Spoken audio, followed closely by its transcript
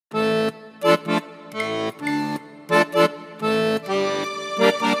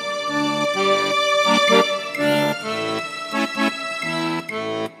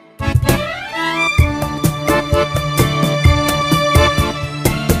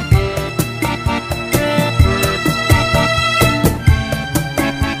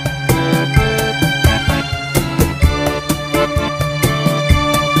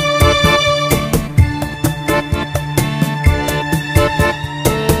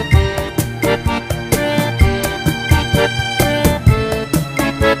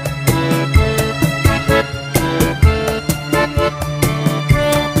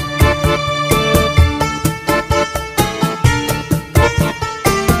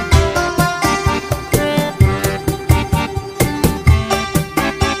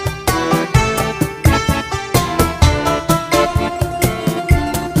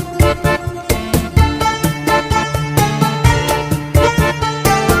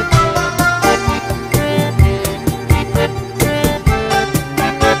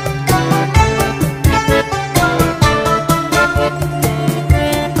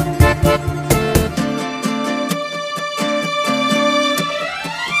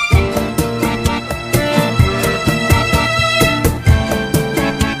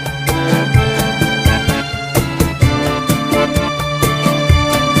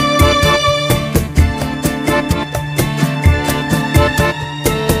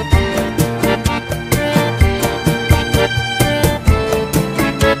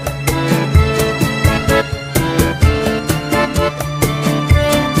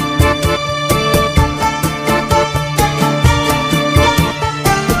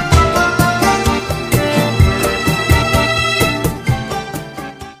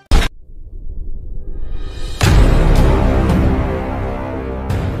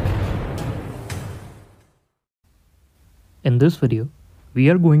In this video,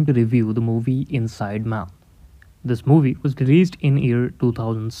 we are going to review the movie Inside Man. This movie was released in year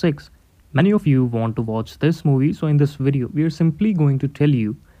 2006. Many of you want to watch this movie, so in this video, we are simply going to tell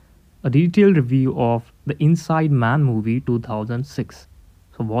you a detailed review of the Inside Man movie 2006.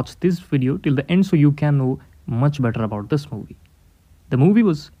 So watch this video till the end so you can know much better about this movie. The movie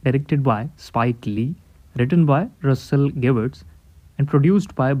was directed by Spike Lee, written by Russell Gewirtz, and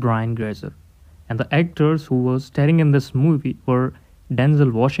produced by Brian Grazer. And the actors who were starring in this movie were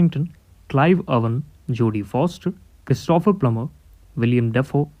Denzel Washington, Clive Owen, Jodie Foster, Christopher Plummer, Willem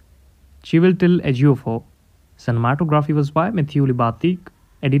Dafoe, Chiwetel Ejiofor. Cinematography was by Matthew Libatique,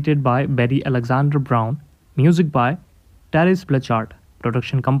 edited by Barry Alexander Brown, music by Terence Blanchard.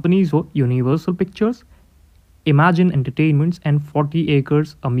 Production companies were Universal Pictures, Imagine Entertainments, and 40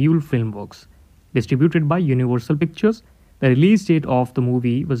 Acres, a Mule Filmworks. Distributed by Universal Pictures, the release date of the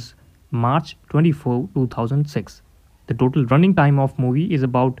movie was March 24, 2006. The total running time of movie is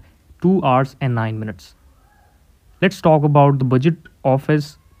about 2 hours and 9 minutes. Let's talk about the budget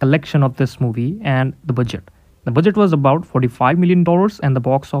office collection of this movie and the budget. The budget was about $45 million and the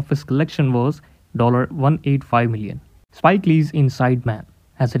box office collection was $185 million. Spike Lee's Inside Man.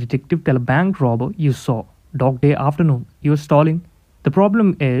 As a detective tell a bank robber, you saw Dog Day Afternoon, you're stalling. The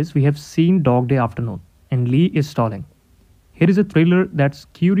problem is we have seen Dog Day Afternoon and Lee is stalling. Here is a thriller that's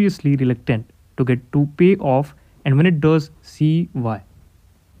curiously reluctant to get to pay off, and when it does, see why.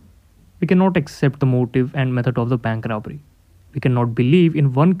 We cannot accept the motive and method of the bank robbery. We cannot believe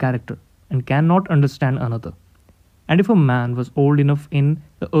in one character and cannot understand another. And if a man was old enough in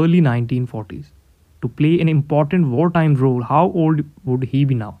the early 1940s to play an important wartime role, how old would he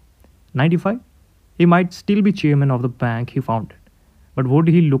be now? 95? He might still be chairman of the bank he founded. But would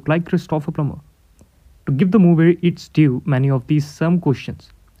he look like Christopher Plummer? To give the movie its due, many of these same questions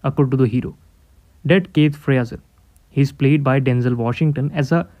occur to the hero. That Keith Fraser. He is played by Denzel Washington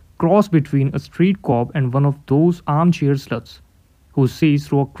as a cross between a street cop and one of those armchair sluts who sees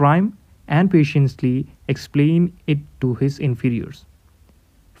through a crime and patiently explain it to his inferiors.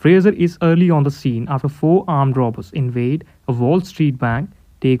 Fraser is early on the scene after 4 armed robbers invade a Wall Street bank,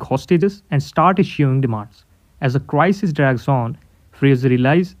 take hostages, and start issuing demands. As the crisis drags on, Fraser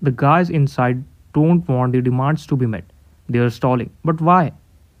realizes the guys inside don't want their demands to be met. They are stalling. But why?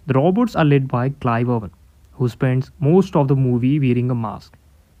 The robbers are led by Clive Owen, who spends most of the movie wearing a mask.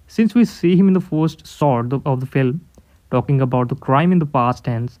 Since we see him in the first shot of the film, talking about the crime in the past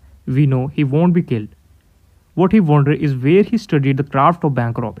tense, we know he won't be killed. What he wonders is where he studied the craft of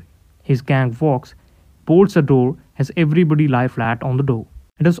bank robbery. His gang walks, bolts a door, has everybody lie flat on the door,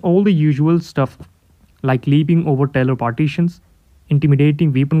 and does all the usual stuff like leaping over teller partitions,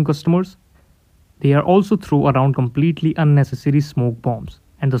 intimidating weapon customers. They are also throw around completely unnecessary smoke bombs,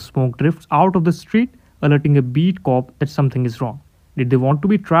 and the smoke drifts out of the street, alerting a beat cop that something is wrong. Did they want to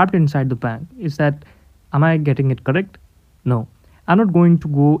be trapped inside the bank? Am I getting it correct? No. I'm not going to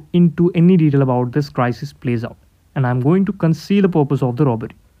go into any detail about this crisis plays out, and I'm going to conceal the purpose of the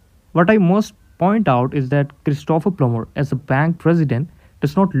robbery. What I must point out is that Christopher Plummer as a bank president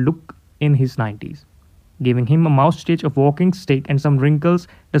does not look in his 90s. Giving him a moustache, a walking stick, and some wrinkles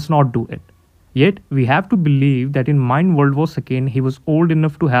does not do it. Yet, we have to believe that in Mind World War II, he was old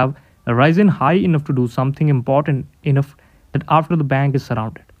enough to have risen high enough to do something important enough that after the bank is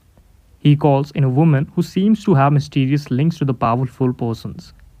surrounded, he calls in a woman who seems to have mysterious links to the powerful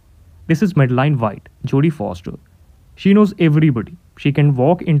persons. This is Madeline White, Jodie Foster. She knows everybody. She can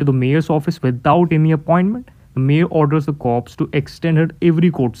walk into the mayor's office without any appointment. The mayor orders the cops to extend her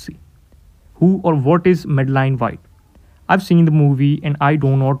every courtesy. Who or what is Madeline White? I've seen the movie and I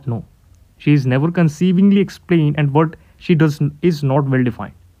do not know. She is never conceivingly explained, and what she does is not well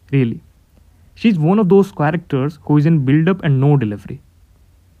defined, really. She is one of those characters who is in build up and no delivery.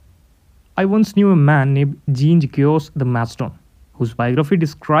 I once knew a man named Jean-Jacques the Maston, whose biography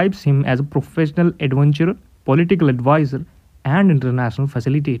describes him as a professional adventurer, political advisor, and international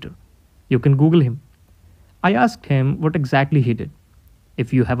facilitator. You can Google him. I asked him what exactly he did.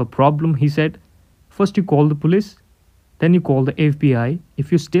 If you have a problem, he said, first you call the police, then you call the FBI.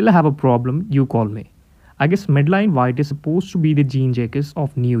 If you still have a problem, you call me. I guess Madeline White is supposed to be the Jean Jacques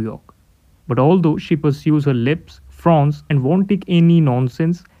of New York. But although she pursues her lips, frowns, and won't take any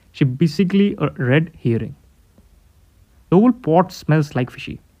nonsense, she basically a red herring. The whole pot smells like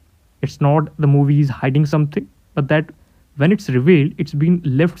fishy. It's not the movie is hiding something, but that when it's revealed, it's been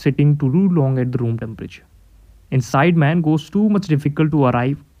left sitting too long at the room temperature. Inside Man goes too much difficult to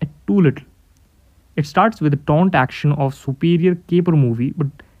arrive at too little. It starts with a taunt action of superior caper movie, but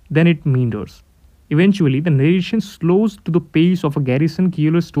then it meanders. Eventually, the narration slows to the pace of a Garrison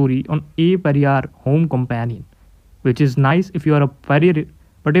Keillor story on A. Perrier Home Companion. which is nice if you are a parier,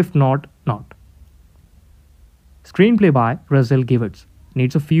 but if not, not. Screenplay by Russell Gewirtz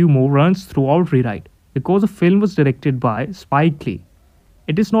needs a few more runs throughout rewrite because the film was directed by Spike Lee.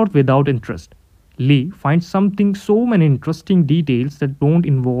 It is not without interest. Lee finds something so many interesting details that don't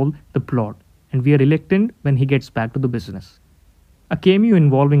involve the plot, and we are reluctant when he gets back to the business. A cameo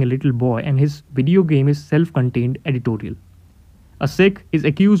involving a little boy and his video game is self contained editorial. A Sikh is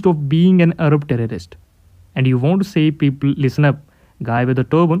accused of being an Arab terrorist. And you want to say, people, listen up, guy with a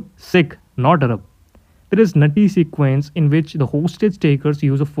turban, Sikh, not Arab. There is nutty sequence in which the hostage takers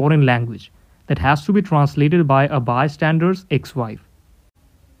use a foreign language that has to be translated by a bystander's ex-wife.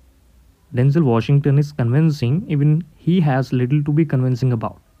 Denzel Washington is convincing even he has little to be convincing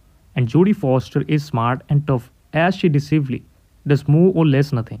about. And Jodie Foster is smart and tough as she decisively does more or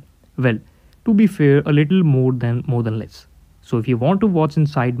less nothing. Well, to be fair, a little more than less. So if you want to watch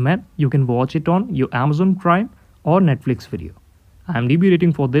Inside Man, you can watch it on your Amazon Prime or Netflix video. IMDb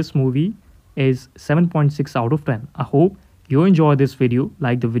rating for this movie is 7.6 out of 10. I hope you enjoy this video,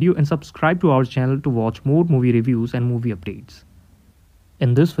 like the video and subscribe to our channel to watch more movie reviews and movie updates.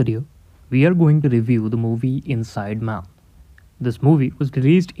 In this video, we are going to review the movie Inside Man. This movie was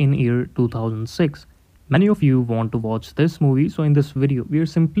released in year 2006. Many of you want to watch this movie, so in this video, we are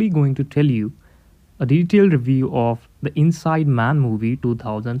simply going to tell you a detailed review of the Inside Man movie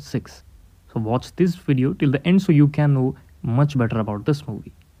 2006. So watch this video till the end so you can know much better about this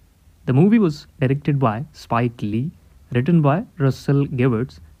movie. The movie was directed by Spike Lee, written by Russell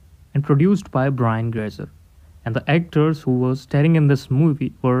Gewirtz, and produced by Brian Grazer. And the actors who were starring in this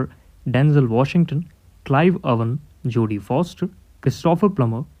movie were Denzel Washington, Clive Owen, Jodie Foster, Christopher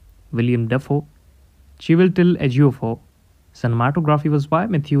Plummer, Willem Dafoe, Chiwetel Ejiofor. Cinematography was by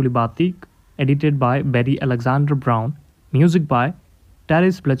Matthew Libatique, edited by Barry Alexander Brown, music by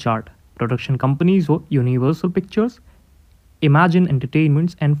Terence Blanchard. Production companies were Universal Pictures, Imagine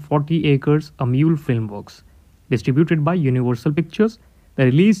Entertainments, and 40 Acres, a Mule Filmworks. Distributed by Universal Pictures. The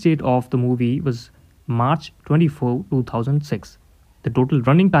release date of the movie was March 24, 2006. The total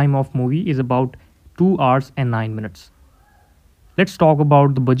running time of movie is about 2 hours and 9 minutes. Let's talk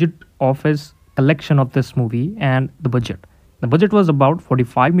about the budget office collection of this movie and the budget. The budget was about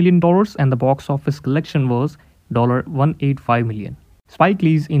 $45 million and the box office collection was $185 million. Spike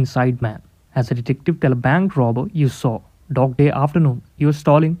Lee's Inside Man. As a detective tell a bank robber, you saw Dog Day Afternoon, you're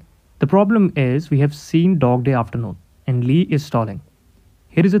stalling. The problem is we have seen Dog Day Afternoon and Lee is stalling.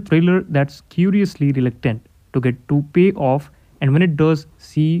 Here is a thriller that's curiously reluctant to get to pay off, and when it does,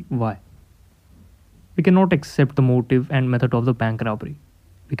 see why. We cannot accept the motive and method of the bank robbery.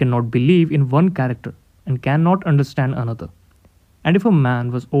 We cannot believe in one character and cannot understand another. And if a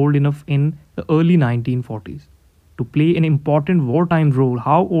man was old enough in the early 1940s to play an important wartime role,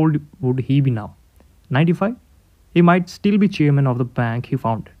 how old would he be now? 95? He might still be chairman of the bank he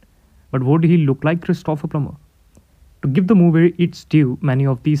founded. But would he look like Christopher Plummer? To give the movie its due, many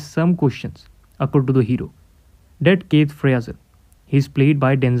of these same questions occur to the hero. That Keith Fraser. He is played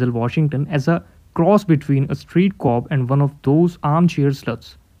by Denzel Washington as a cross between a street cop and one of those armchair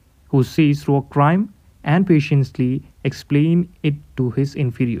sluts who sees through a crime and patiently explain it to his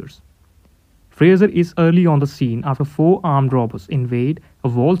inferiors. Fraser is early on the scene after 4 armed robbers invade a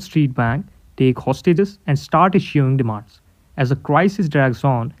Wall Street bank, take hostages, and start issuing demands. As the crisis drags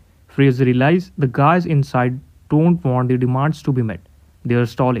on, Fraser realizes the guys inside don't want the demands to be met. They are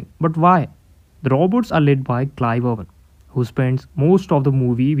stalling. But why? The robbers are led by Clive Owen, who spends most of the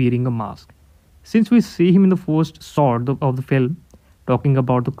movie wearing a mask. Since we see him in the first shot of the film, talking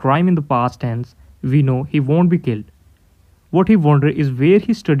about the crime in the past tense, we know he won't be killed. What he wonders is where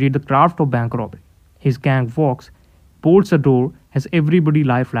he studied the craft of bank robbery. His gang walks, bolts a door, has everybody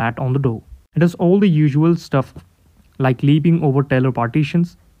lie flat on the door, and does all the usual stuff like leaping over teller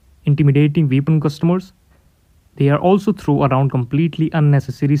partitions, intimidating weapon customers. They are also throw around completely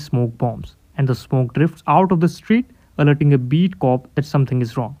unnecessary smoke bombs, and the smoke drifts out of the street, alerting a beat cop that something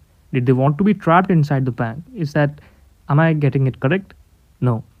is wrong. Did they want to be trapped inside the bank? Am I getting it correct?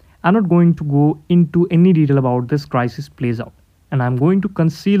 No. I'm not going to go into any detail about this crisis plays out, and I'm going to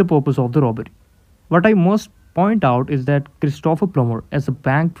conceal the purpose of the robbery. What I must point out is that Christopher Plummer as a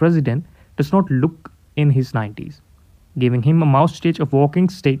bank president does not look in his 90s. Giving him a moustache, a walking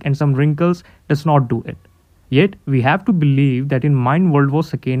stick, and some wrinkles does not do it. Yet, we have to believe that in World War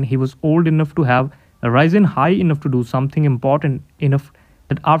II, he was old enough to have risen high enough to do something important enough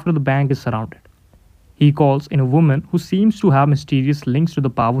that after the bank is surrounded, he calls in a woman who seems to have mysterious links to the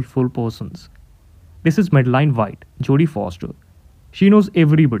powerful persons. This is Madeline White, Jodie Foster. She knows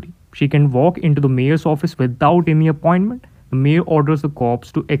everybody. She can walk into the mayor's office without any appointment. The mayor orders the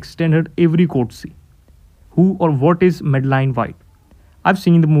cops to extend her every courtesy. Who or what is Madeline White? I've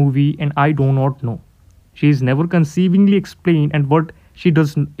seen the movie and I do not know. She is never conceivingly explained, and what she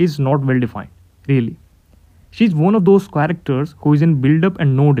does is not well defined, really. She's one of those characters who is in build up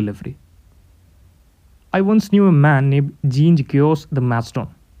and no delivery. I once knew a man named Jean Jacques the Maston,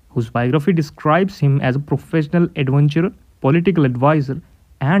 whose biography describes him as a professional adventurer, political advisor,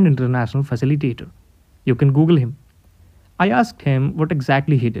 and international facilitator. You can Google him. I asked him what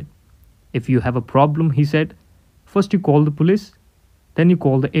exactly he did. If you have a problem, he said, first you call the police, then you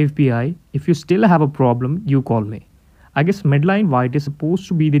call the FBI. If you still have a problem, you call me. I guess Madeline White is supposed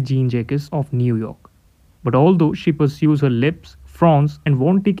to be the Jean Jacques of New York. But although she pursues her lips, frowns, and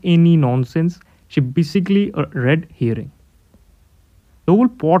won't take any nonsense, she basically a red herring. The whole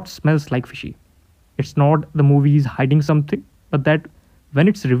pot smells like fishy. It's not the movie is hiding something, but that when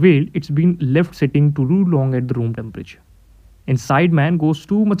it's revealed, it's been left sitting too long at the room temperature. Inside Man goes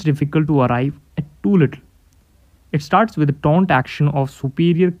too much difficult to arrive at too little. It starts with a taunt action of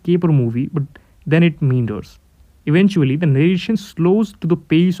superior caper movie, but then it meanders. Eventually, the narration slows to the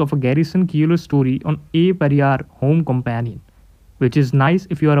pace of a Garrison Keillor story on A Perrier Home Companion, which is nice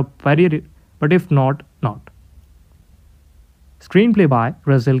if you are a Perrier, but if not, not. Screenplay by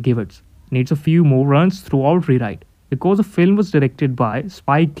Gewirtz needs a few more runs throughout rewrite because the film was directed by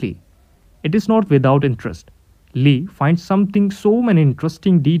Spike Lee. It is not without interest. Lee finds something so many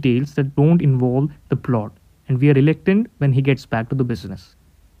interesting details that don't involve the plot, and we are reluctant when he gets back to the business.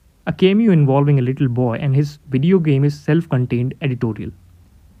 A cameo involving a little boy and his video game is self-contained editorial.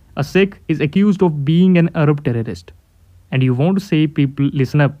 A Sikh is accused of being an Arab terrorist. And you want to say, people,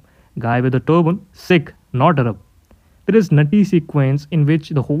 listen up, guy with a turban, Sikh, not Arab. There is nutty sequence in which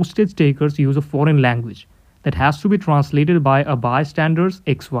the hostage takers use a foreign language that has to be translated by a bystander's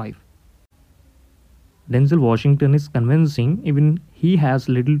ex-wife. Denzel Washington is convincing even he has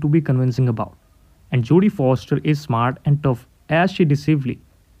little to be convincing about. And Jodie Foster is smart and tough as she decisively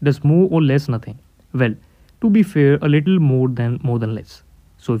does more or less nothing. Well, to be fair, a little more than less.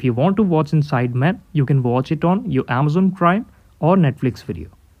 So if you want to watch Inside Man, you can watch it on your Amazon Prime or Netflix video.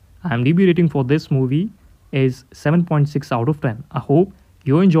 IMDb rating for this movie is 7.6 out of 10. I hope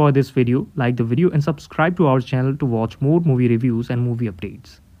you enjoy this video, like the video and subscribe to our channel to watch more movie reviews and movie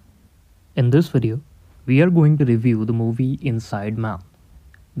updates. In this video, we are going to review the movie Inside Man.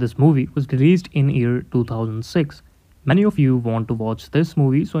 This movie was released in year 2006. Many of you want to watch this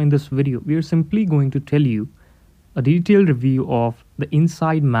movie, so in this video, we are simply going to tell you a detailed review of the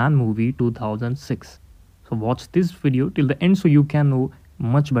Inside Man movie 2006. So watch this video till the end so you can know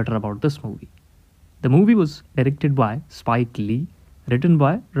much better about this movie. The movie was directed by Spike Lee, written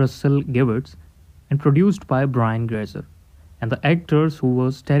by Russell Gewirtz, and produced by Brian Grazer. And the actors who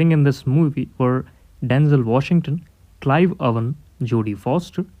were starring in this movie were Denzel Washington, Clive Owen, Jodie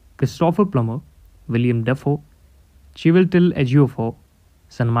Foster, Christopher Plummer, Willem Dafoe, Chiwetel Ejiofor.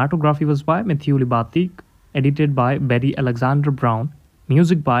 Cinematography was by Matthew Libatique, edited by Barry Alexander Brown,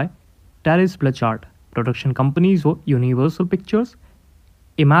 music by Terence Blanchard. Production companies were Universal Pictures,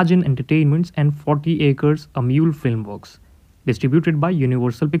 Imagine Entertainments, and 40 Acres, a Mule Filmworks. Distributed by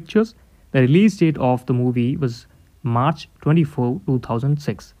Universal Pictures. The release date of the movie was March 24,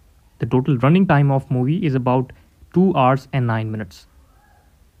 2006. The total running time of movie is about 2 hours and 9 minutes.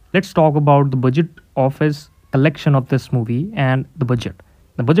 Let's talk about the budget office collection of this movie and the budget.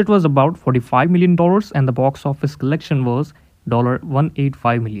 The budget was about $45 million and the box office collection was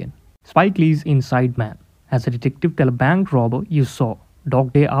 $185 million. Spike Lee's Inside Man. As a detective tell a bank robber, you saw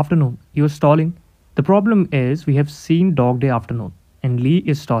Dog Day Afternoon, you're stalling. The problem is we have seen Dog Day Afternoon and Lee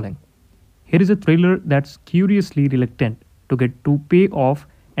is stalling. Here is a thriller that's curiously reluctant to get to pay off,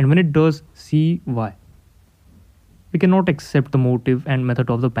 and when it does, see why. We cannot accept the motive and method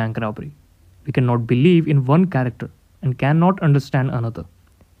of the bank robbery. We cannot believe in one character and cannot understand another.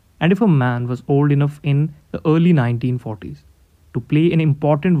 And if a man was old enough in the early 1940s to play an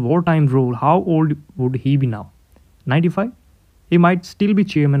important wartime role, how old would he be now? 95? He might still be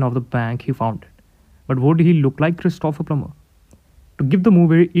chairman of the bank he founded. But would he look like Christopher Plummer? To give the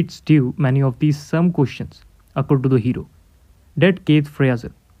movie its due, many of these same questions occur to the hero, Dead Keith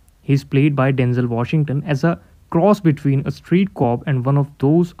Fraser. He is played by Denzel Washington as a cross between a street cop and one of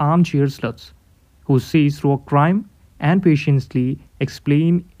those armchair sluts who sees through a crime and patiently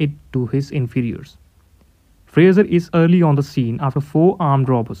explain it to his inferiors. Fraser is early on the scene after 4 armed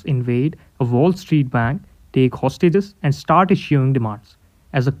robbers invade a Wall Street bank, take hostages, and start issuing demands.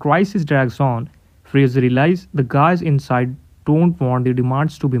 As the crisis drags on, Fraser realizes the guys inside don't want their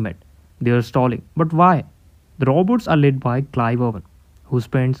demands to be met. They are stalling. But why? The robbers are led by Clive Owen, who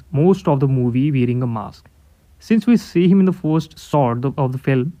spends most of the movie wearing a mask. Since we see him in the first shot of the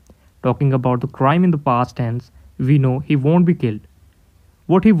film, talking about the crime in the past tense, we know he won't be killed.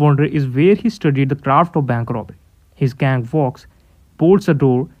 What he wonders is where he studied the craft of bank robbery. His gang walks, bolts a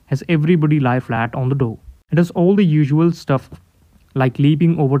door, has everybody lie flat on the door, and does all the usual stuff like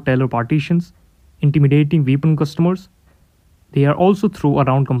leaping over teller partitions, intimidating weapon customers. They are also throw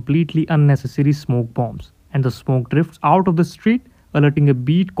around completely unnecessary smoke bombs, and the smoke drifts out of the street, alerting a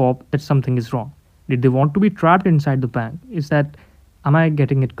beat cop that something is wrong. Did they want to be trapped inside the bank? Am I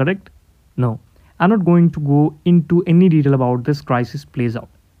getting it correct? No. I'm not going to go into any detail about this crisis plays out,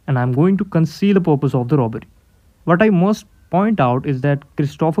 and I'm going to conceal the purpose of the robbery. What I must point out is that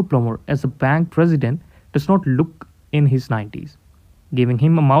Christopher Plummer, as the bank president, does not look in his 90s. Giving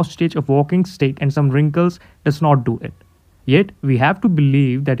him a moustache, a walking stick, and some wrinkles does not do it. Yet, we have to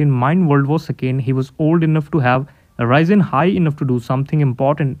believe that in Mind World War II, he was old enough to have risen high enough to do something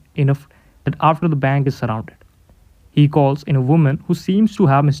important enough that after the bank is surrounded, he calls in a woman who seems to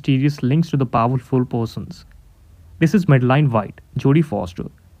have mysterious links to the powerful persons. This is Madeline White, Jodie Foster.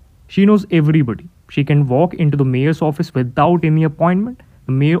 She knows everybody. She can walk into the mayor's office without any appointment.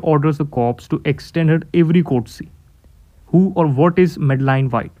 The mayor orders the cops to extend her every courtesy. Who or what is Madeline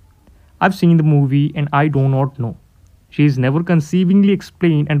White? I've seen the movie and I do not know. She is never conceivingly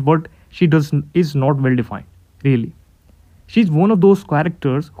explained, and what she does is not well defined, really. She is one of those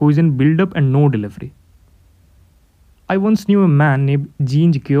characters who is in build up and no delivery. I once knew a man named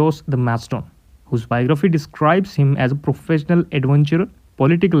Jean Jacques the Maston, whose biography describes him as a professional adventurer,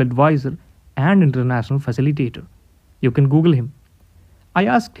 political advisor, and international facilitator. You can Google him. I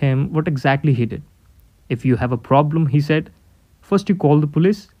asked him what exactly he did. If you have a problem, he said, first you call the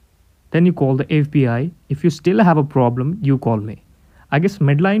police, then you call the FBI. If you still have a problem, you call me. I guess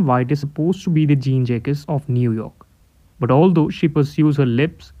Madeline White is supposed to be the Jean Jacques of New York. But although she pursues her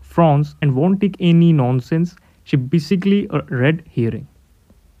lips, frowns, and won't take any nonsense, she basically a red herring.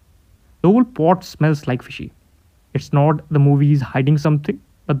 The whole pot smells like fishy. It's not the movie is hiding something,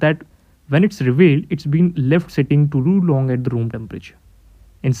 but that when it's revealed, it's been left sitting too long at the room temperature.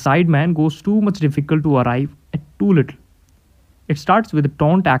 Inside Man goes too much difficult to arrive at too little. It starts with a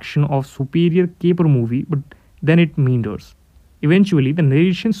taunt action of superior caper movie, but then it meanders. Eventually, the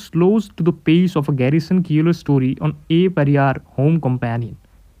narration slows to the pace of a Garrison Keillor story on A Perrier Home Companion,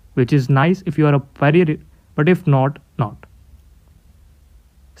 which is nice if you are a Perrier, but if not, not.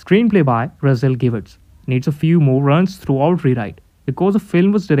 Screenplay by Gewirtz needs a few more runs throughout rewrite because the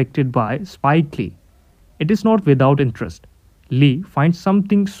film was directed by Spike Lee. It is not without interest. Lee finds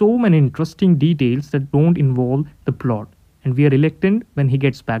so many interesting details that don't involve the plot, and we are reluctant when he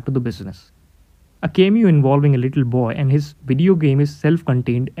gets back to the business. A cameo involving a little boy and his video game is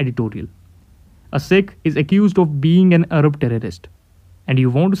self-contained editorial. A Sikh is accused of being an Arab terrorist. And you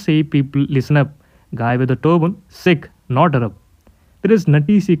want to say, people, listen up, guy with a turban, Sikh, not Arab. There is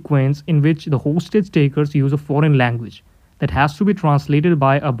nutty sequence in which the hostage takers use a foreign language that has to be translated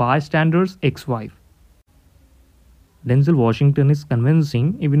by a bystander's ex-wife. Denzel Washington is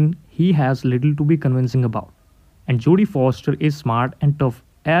convincing, even he has little to be convincing about. And Jodie Foster is smart and tough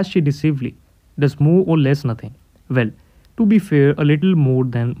as she decisively does more or less nothing. Well, to be fair, a little more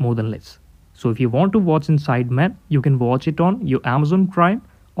than less. So if you want to watch Inside Man, you can watch it on your Amazon Prime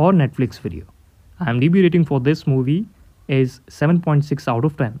or Netflix video. IMDb rating for this movie is 7.6 out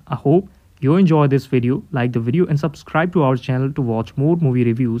of 10. I hope you enjoy this video, like the video and subscribe to our channel to watch more movie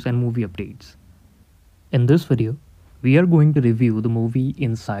reviews and movie updates. In this video, we are going to review the movie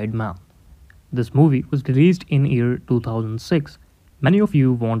Inside Man. This movie was released in year 2006. Many of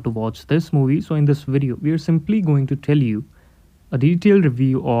you want to watch this movie, so in this video, we are simply going to tell you a detailed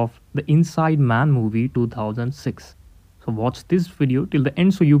review of the Inside Man movie 2006. So watch this video till the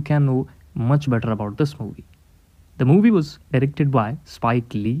end so you can know much better about this movie. The movie was directed by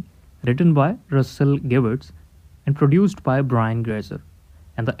Spike Lee, written by Russell Gewirtz, and produced by Brian Grazer.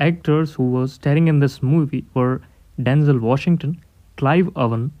 And the actors who were starring in this movie were Denzel Washington, Clive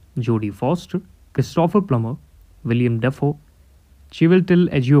Owen, Jodie Foster, Christopher Plummer, Willem Dafoe, Chiwetel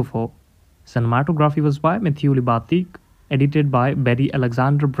Ejiofor. Cinematography was by Matthew Libatique, edited by Barry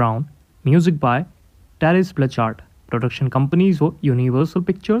Alexander Brown, music by Terence Blanchard. Production companies were Universal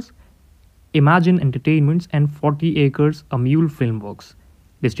Pictures, Imagine Entertainments, and 40 Acres, a Mule Filmworks.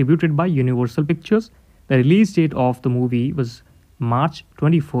 Distributed by Universal Pictures. The release date of the movie was March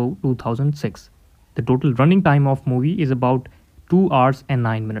 24, 2006. The total running time of movie is about 2 hours and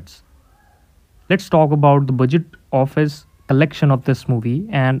 9 minutes. Let's talk about the budget office collection of this movie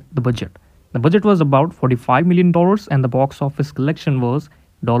and the budget. The budget was about $45 million and the box office collection was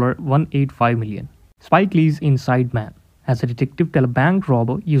 $185 million. Spike Lee's Inside Man. As a detective tell a bank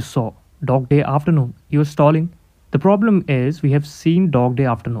robber, you saw Dog Day Afternoon. You're stalling. The problem is we have seen Dog Day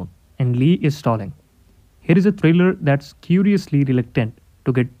Afternoon and Lee is stalling. Here is a thriller that's curiously reluctant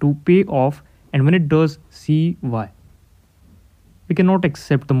to get to pay off, and when it does, see why. We cannot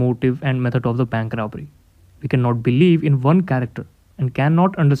accept the motive and method of the bank robbery. We cannot believe in one character and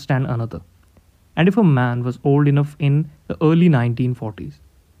cannot understand another. And if a man was old enough in the early 1940s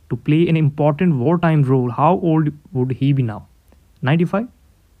to play an important wartime role, how old would he be now? 95?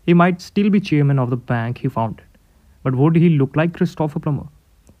 He might still be chairman of the bank he founded. But would he look like Christopher Plummer?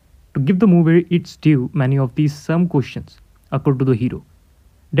 To give the movie its due, many of these same questions occur to the hero.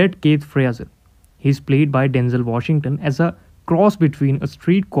 That Keith Fraser. He is played by Denzel Washington as a cross between a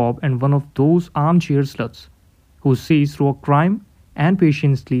street cop and one of those armchair sluts who sees through a crime and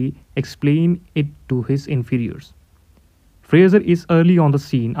patiently explain it to his inferiors. Fraser is early on the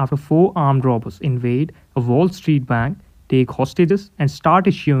scene after four armed robbers invade a Wall Street bank, take hostages, and start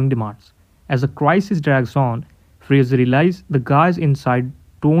issuing demands. As the crisis drags on, Fraser realizes the guys inside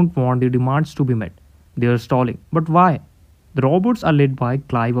don't want their demands to be met. They are stalling. But why? The robbers are led by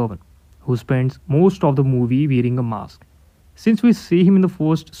Clive Owen, who spends most of the movie wearing a mask. Since we see him in the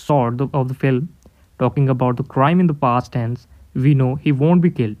first shot of the film, talking about the crime in the past tense, we know he won't be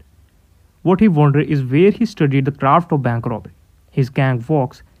killed. What he wonders is where he studied the craft of bank robbery. His gang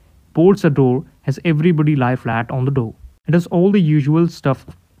walks, bolts a door, has everybody lie flat on the door, and does all the usual stuff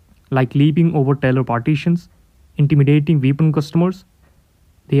like leaping over teller partitions, intimidating weapon customers.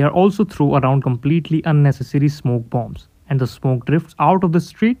 They are also throw around completely unnecessary smoke bombs, and the smoke drifts out of the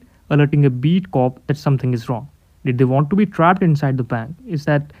street, alerting a beat cop that something is wrong. Did they want to be trapped inside the bank?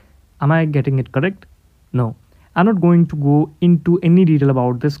 Am I getting it correct? No. I'm not going to go into any detail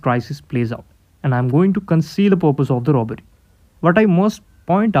about this crisis plays out, and I'm going to conceal the purpose of the robbery. What I must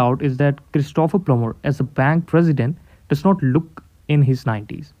point out is that Christopher Plummer, as the bank president, does not look in his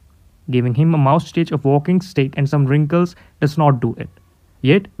 90s. Giving him a moustache, a walking stick, and some wrinkles does not do it.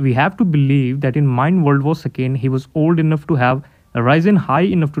 Yet, we have to believe that in Mind World War II, he was old enough to have risen high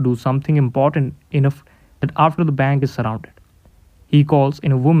enough to do something important enough that after the bank is surrounded, he calls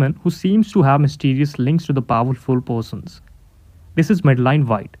in a woman who seems to have mysterious links to the powerful persons. This is Madeline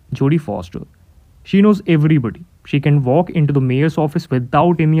White, Jodie Foster. She knows everybody. She can walk into the mayor's office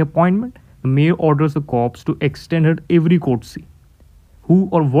without any appointment. The mayor orders the cops to extend her every courtesy. Who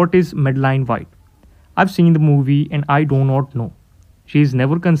or what is Madeline White? I've seen the movie and I do not know. She is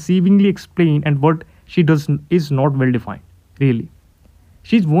never conceivingly explained, and what she does is not well defined, really.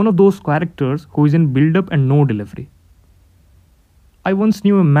 She is one of those characters who is in build up and no delivery. I once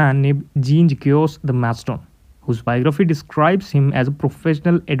knew a man named Jean-Jacques the Maston, whose biography describes him as a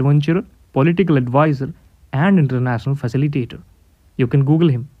professional adventurer, political advisor, and international facilitator. You can Google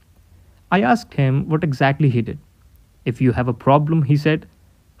him. I asked him what exactly he did. If you have a problem, he said,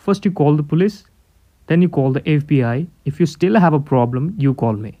 first you call the police, then you call the FBI. If you still have a problem, you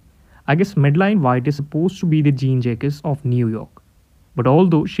call me. I guess Madeline White is supposed to be the Jean-Jacques of New York. But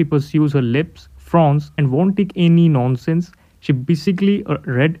although she pursues her lips, frowns, and won't take any nonsense, she basically a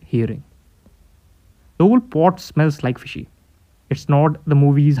red herring. The whole pot smells like fishy. It's not the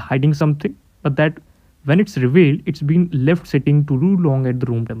movie is hiding something, but that when it's revealed, it's been left sitting too long at the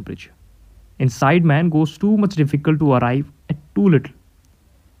room temperature. Inside Man goes too much difficult to arrive at too little.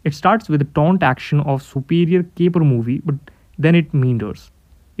 It starts with a taunt action of superior caper movie, but then it meanders.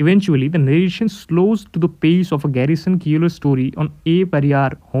 Eventually, the narration slows to the pace of a Garrison Keillor story on A Perrier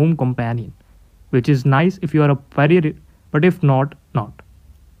Home Companion, which is nice if you are a Perrier, but if not, not.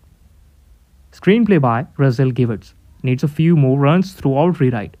 Screenplay by Grazer Gewirtz needs a few more runs throughout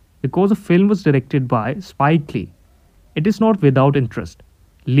rewrite because the film was directed by Spike Lee. It is not without interest.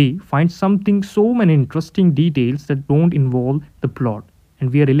 Lee finds so many interesting details that don't involve the plot,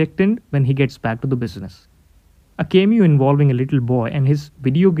 and we are reluctant when he gets back to the business. A cameo involving a little boy and his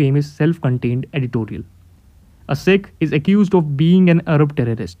video game is self-contained editorial. A Sikh is accused of being an Arab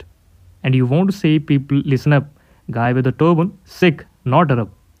terrorist. And you want to say, people, listen up, guy with a turban, Sikh, not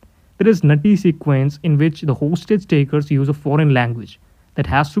Arab. There is nutty sequence in which the hostage takers use a foreign language that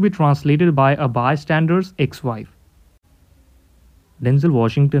has to be translated by a bystander's ex-wife. Denzel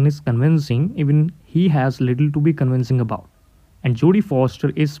Washington is convincing, even he has little to be convincing about. And Jodie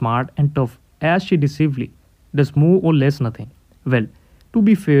Foster is smart and tough as she decisively does more or less nothing. Well, to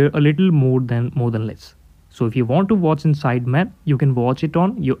be fair, a little more than less. So if you want to watch Inside Man, you can watch it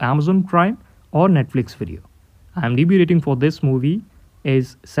on your Amazon Prime or Netflix video. IMDb rating for this movie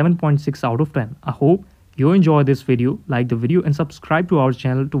is 7.6 out of 10. I hope you enjoy this video, like the video and subscribe to our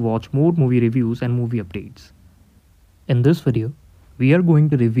channel to watch more movie reviews and movie updates. In this video, we are going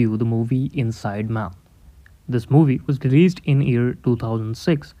to review the movie Inside Man. This movie was released in year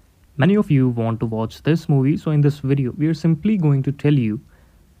 2006. Many of you want to watch this movie, so in this video, we are simply going to tell you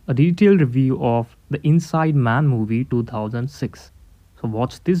a detailed review of the Inside Man movie 2006. So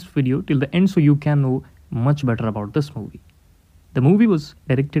watch this video till the end so you can know much better about this movie. The movie was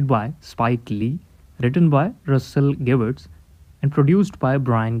directed by Spike Lee, written by Russell Gewirtz, and produced by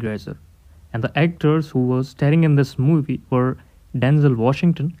Brian Grazer. And the actors who were starring in this movie were Denzel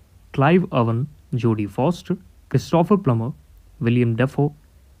Washington, Clive Owen, Jodie Foster, Christopher Plummer, William Dafoe,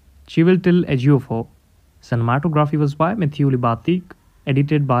 Chiwetel Ejiofor. Cinematography was by Matthew Libatique,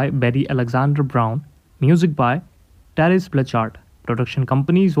 edited by Barry Alexander Brown, music by Terence Blanchard. Production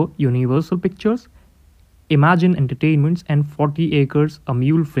companies were Universal Pictures, Imagine Entertainments, and 40 Acres, a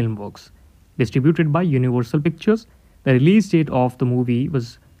Mule Filmworks. Distributed by Universal Pictures, the release date of the movie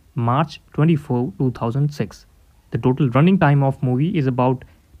was March 24, 2006. The total running time of movie is about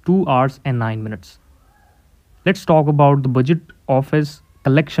 2 hours and 9 minutes. Let's talk about the budget office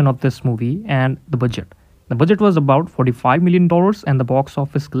collection of this movie and the budget. The budget was about $45 million and the box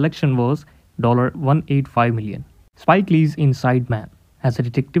office collection was $185 million. Spike Lee's Inside Man. As a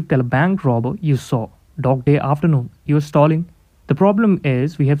detective tell a bank robber, you saw Dog Day Afternoon, you're stalling. The problem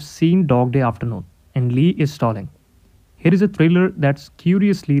is we have seen Dog Day Afternoon and Lee is stalling. Here is a thriller that's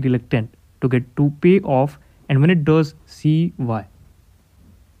curiously reluctant to get to pay off, and when it does, see why.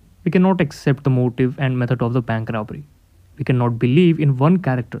 We cannot accept the motive and method of the bank robbery. We cannot believe in one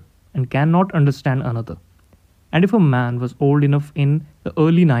character and cannot understand another. And if a man was old enough in the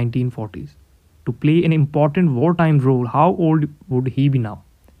early 1940s to play an important wartime role, how old would he be now?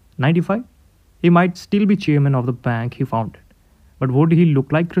 95? He might still be chairman of the bank he founded. But would he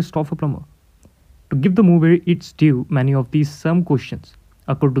look like Christopher Plummer? To give the movie its due, many of these same questions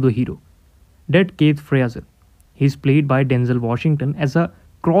occur to the hero, Dead Keith Fraser. He is played by Denzel Washington as a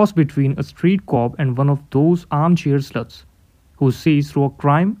cross between a street cop and one of those armchair sluts who sees through a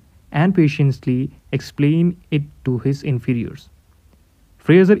crime and patiently explain it to his inferiors.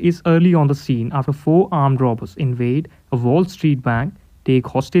 Fraser is early on the scene after 4 armed robbers invade a Wall Street bank, take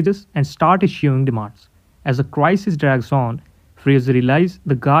hostages, and start issuing demands. As the crisis drags on, Fraser realizes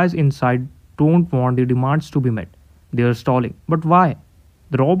the guys inside don't want their demands to be met. They are stalling. But why?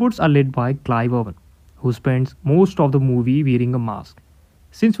 The robbers are led by Clive Owen, who spends most of the movie wearing a mask.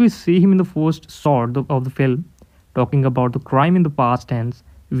 Since we see him in the first shot of the film, talking about the crime in the past tense,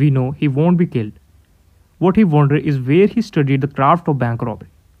 we know he won't be killed. What he wonders is where he studied the craft of bank robbery.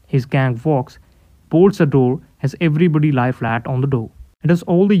 His gang walks, bolts a door, has everybody lie flat on the door, and does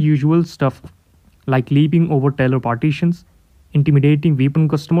all the usual stuff like leaping over teller partitions, intimidating weapon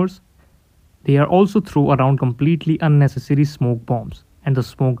customers. They are also throw around completely unnecessary smoke bombs, and the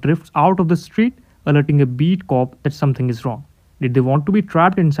smoke drifts out of the street, alerting a beat cop that something is wrong. Did they want to be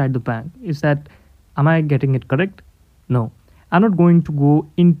trapped inside the bank? Am I getting it correct? No. I'm not going to go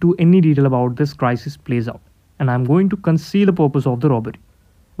into any detail about this crisis plays out, and I'm going to conceal the purpose of the robbery.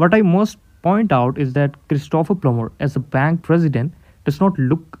 What I must point out is that Christopher Plummer, as a bank president, does not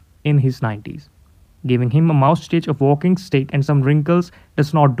look in his 90s. Giving him a moustache, a walking stick, and some wrinkles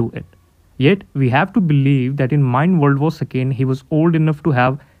does not do it. Yet, we have to believe that in World War II, he was old enough to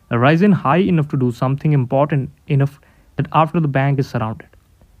have risen high enough to do something important enough that after the bank is surrounded,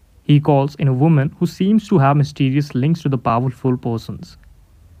 he calls in a woman who seems to have mysterious links to the powerful persons.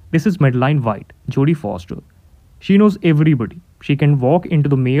 This is Madeline White, Jodie Foster. She knows everybody. She can walk into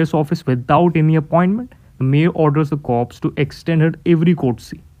the mayor's office without any appointment. The mayor orders the cops to extend her every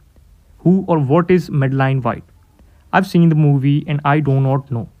courtesy. Who or what is Madeline White? I've seen the movie and I do not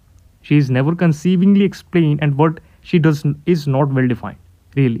know. She is never conceivingly explained, and what she does is not well defined,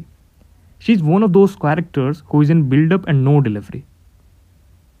 really. She is one of those characters who is in build up and no delivery.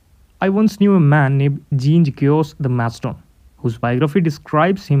 I once knew a man named Jean-Jacques the Maston, whose biography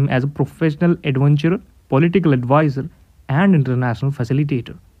describes him as a professional adventurer, political advisor, and international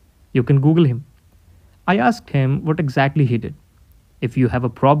facilitator. You can Google him. I asked him what exactly he did. If you have a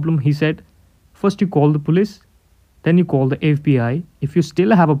problem, he said, first you call the police, then you call the FBI. If you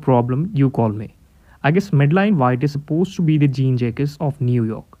still have a problem, you call me. I guess Madeline White is supposed to be the Jean-Jacques of New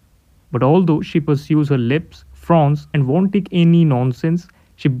York. But although she pursues her lips, frowns, and won't take any nonsense,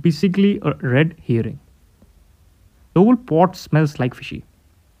 she basically a red herring. The whole pot smells like fishy.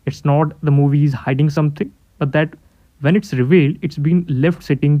 It's not the movie is hiding something, but that when it's revealed, it's been left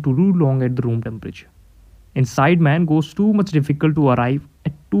sitting too long at the room temperature. Inside Man goes too much difficult to arrive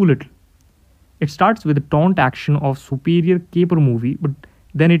at too little. It starts with a taunt action of superior caper movie, but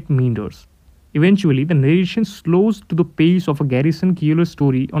then it meanders. Eventually, the narration slows to the pace of a Garrison Keillor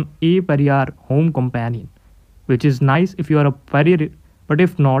story on A Pariah Home Companion, which is nice if you are a pariah, but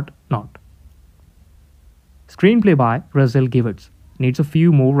if not, not. Screenplay by Russell Gewirtz needs a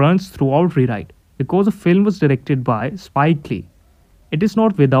few more runs throughout rewrite because the film was directed by Spike Lee. It is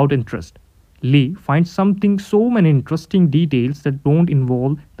not without interest. Lee finds something so many interesting details that don't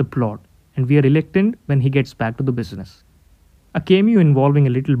involve the plot, and we are reluctant when he gets back to the business. A cameo involving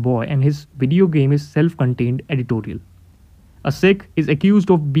a little boy and his video game is self contained editorial. A Sikh is accused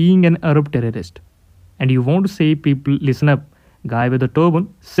of being an Arab terrorist. And you want to say, people, listen up, guy with a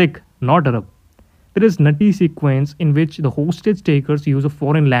turban, Sikh, not Arab. There is nutty sequence in which the hostage takers use a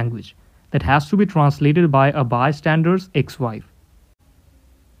foreign language that has to be translated by a bystander's ex-wife.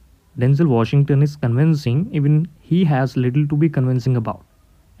 Denzel Washington is convincing even he has little to be convincing about.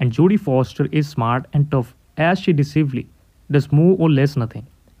 And Jodie Foster is smart and tough as she decisively does more or less nothing.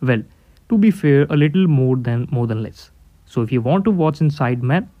 Well, to be fair, a little more than less. So if you want to watch Inside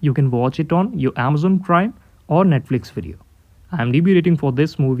Man, you can watch it on your Amazon Prime or Netflix video. IMDb rating for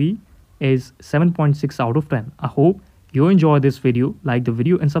this movie is 7.6 out of 10. I hope you enjoy this video, like the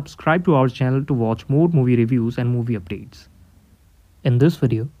video and subscribe to our channel to watch more movie reviews and movie updates. In this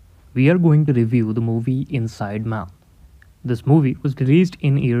video, we are going to review the movie Inside Man. This movie was released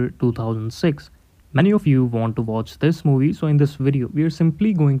in year 2006. Many of you want to watch this movie, so in this video, we are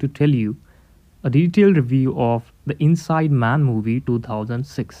simply going to tell you a detailed review of the Inside Man movie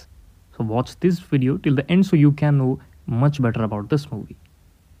 2006. So watch this video till the end so you can know much better about this movie.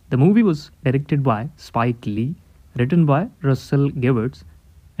 The movie was directed by Spike Lee, written by Russell Gewirtz,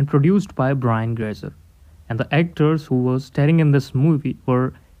 and produced by Brian Grazer. And the actors who were starring in this movie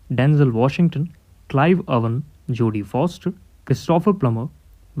were Denzel Washington, Clive Owen, Jodie Foster, Christopher Plummer,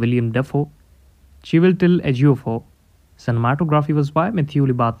 Willem Dafoe, Chiwetel Ejiofor. Cinematography was by Matthew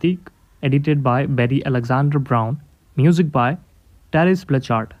Libatique, edited by Barry Alexander Brown, music by Terence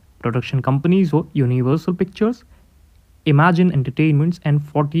Blanchard. Production companies were Universal Pictures, Imagine Entertainments, and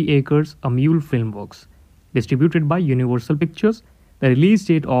 40 Acres, a Mule Filmworks. Distributed by Universal Pictures. The release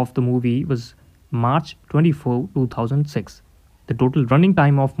date of the movie was March 24, 2006. The total running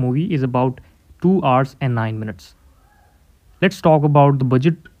time of movie is about 2 hours and 9 minutes. Let's talk about the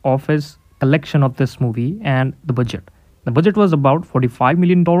budget office collection of this movie and the budget. The budget was about $45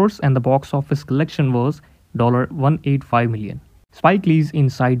 million and the box office collection was $185 million. Spike Lee's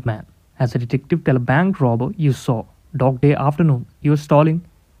Inside Man. As a detective tell a bank robber, you saw Dog Day Afternoon, you're stalling.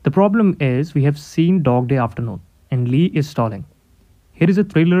 The problem is we have seen Dog Day Afternoon and Lee is stalling. Here is a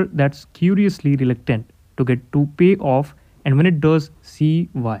thriller that's curiously reluctant to get to pay off, and when it does, see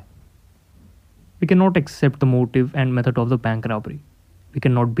why. We cannot accept the motive and method of the bank robbery. We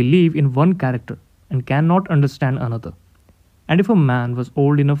cannot believe in one character and cannot understand another. And if a man was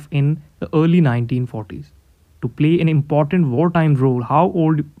old enough in the early 1940s to play an important wartime role, how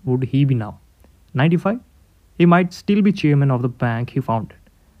old would he be now? 95? He might still be chairman of the bank he founded.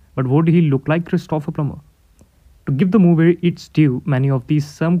 But would he look like Christopher Plummer? To give the movie its due, many of these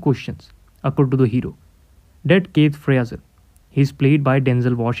same questions occur to the hero. That Keith Fraser. He is played by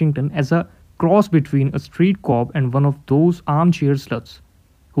Denzel Washington as a cross between a street cop and one of those armchair sluts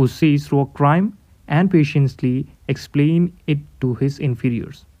who sees through a crime and patiently explain it to his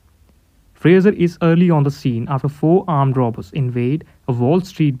inferiors. Fraser is early on the scene after 4 armed robbers invade a Wall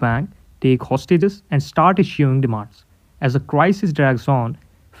Street bank, take hostages, and start issuing demands. As the crisis drags on,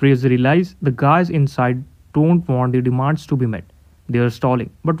 Fraser realizes the guys inside don't want their demands to be met. They are stalling.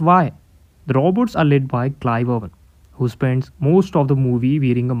 But why? The robbers are led by Clive Owen, who spends most of the movie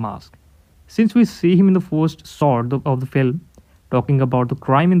wearing a mask. Since we see him in the first shot of the film, talking about the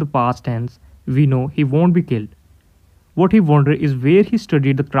crime in the past tense, we know he won't be killed. What he wonders is where he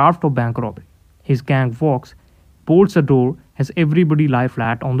studied the craft of bank robbery. His gang walks, bolts a door, has everybody lie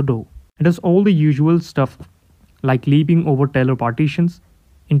flat on the door, and does all the usual stuff like leaping over teller partitions,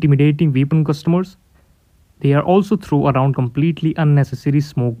 intimidating weapon customers. They are also throw around completely unnecessary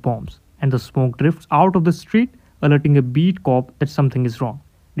smoke bombs, and the smoke drifts out of the street, alerting a beat cop that something is wrong.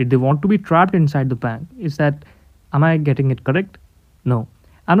 Did they want to be trapped inside the bank? Am I getting it correct? No.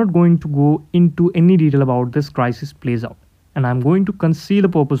 I'm not going to go into any detail about this crisis plays out, and I'm going to conceal the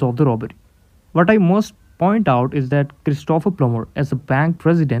purpose of the robbery. What I must point out is that Christopher Plummer as the bank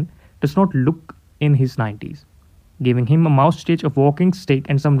president does not look in his 90s. Giving him a moustache, a walking stick,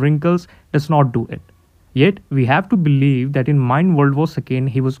 and some wrinkles does not do it. Yet, we have to believe that in Mind World War II,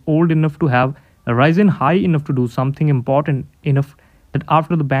 he was old enough to have risen high enough to do something important enough that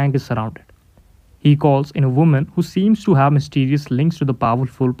after the bank is surrounded, he calls in a woman who seems to have mysterious links to the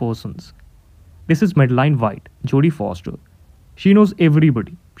powerful persons. This is Madeline White, Jodie Foster. She knows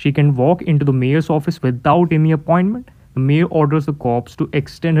everybody. She can walk into the mayor's office without any appointment. The mayor orders the cops to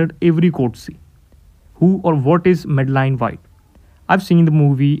extend her every courtesy. Who or what is Madeline White? I've seen the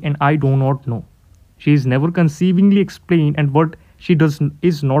movie and I do not know. She is never conceivingly explained, and what she does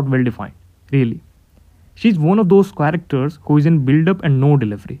is not well defined, really. She's one of those characters who is in build up and no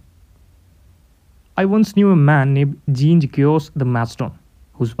delivery. I once knew a man named Jean Jacques the Maston,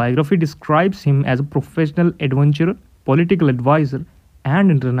 whose biography describes him as a professional adventurer, political advisor,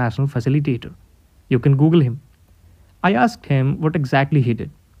 and international facilitator. You can Google him. I asked him what exactly he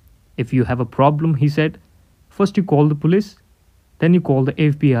did. If you have a problem, he said, first you call the police, then you call the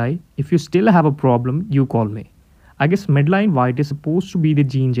FBI. If you still have a problem, you call me. I guess Madeline White is supposed to be the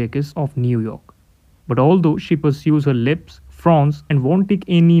Jean Jacques of New York. But although she pursues her lips, frowns, and won't take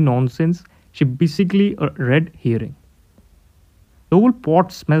any nonsense, she basically a red herring. The whole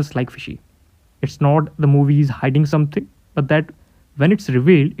pot smells like fishy. It's not the movie is hiding something, but that when it's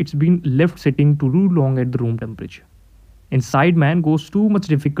revealed, it's been left sitting too long at the room temperature. Inside Man goes too much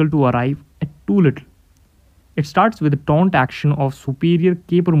difficult to arrive at too little. It starts with a taunt action of superior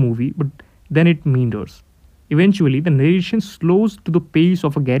caper movie, but then it meanders. Eventually, the narration slows to the pace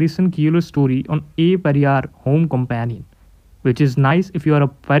of a Garrison Keillor story on A Perrier Home Companion, which is nice if you are a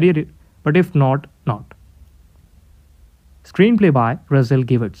Perrier, but if not, not. Screenplay by Russell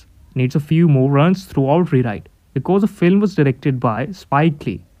Gewirtz needs a few more runs throughout rewrite because the film was directed by Spike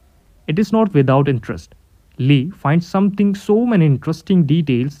Lee. It is not without interest. Lee finds something so many interesting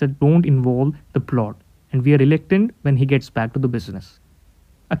details that don't involve the plot, and we are reluctant when he gets back to the business.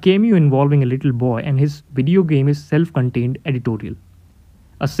 A cameo involving a little boy and his video game is self-contained editorial.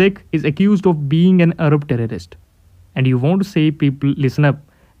 A Sikh is accused of being an Arab terrorist. And you want to say people listen up,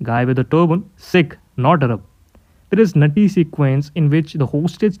 guy with a turban, Sikh, not Arab. There is nutty sequence in which the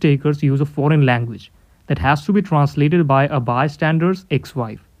hostage takers use a foreign language that has to be translated by a bystander's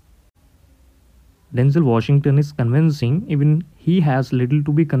ex-wife. Denzel Washington is convincing even he has little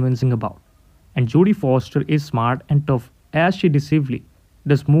to be convincing about. And Jodie Foster is smart and tough as she decisively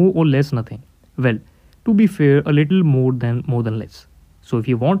does more or less nothing. Well, to be fair, a little more than less. So if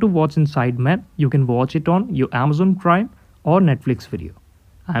you want to watch Inside Man, you can watch it on your Amazon Prime or Netflix video.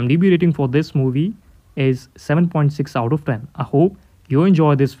 IMDb rating for this movie is 7.6 out of 10. I hope you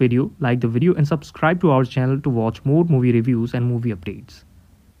enjoy this video, like the video and subscribe to our channel to watch more movie reviews and movie updates.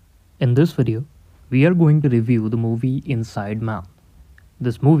 In this video, we are going to review the movie Inside Man.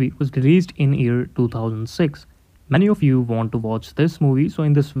 This movie was released in year 2006. Many of you want to watch this movie, so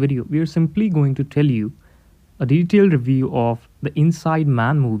in this video, we are simply going to tell you a detailed review of the Inside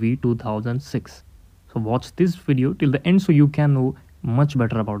Man movie 2006. So watch this video till the end so you can know much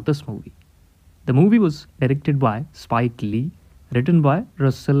better about this movie. The movie was directed by Spike Lee, written by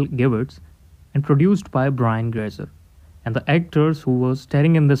Russell Gewirtz, and produced by Brian Grazer. And the actors who were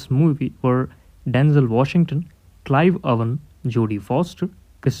starring in this movie were Denzel Washington, Clive Owen, Jodie Foster,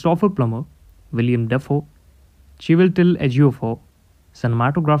 Christopher Plummer, Willem Dafoe, Chiwetel Ejiofor.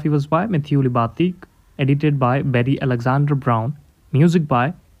 Cinematography was by Matthew Libatique, edited by Barry Alexander Brown, music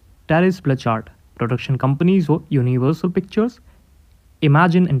by Terence Blanchard. Production companies were Universal Pictures,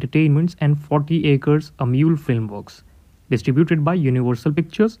 Imagine Entertainments, and 40 Acres, a Mule Filmworks. Distributed by Universal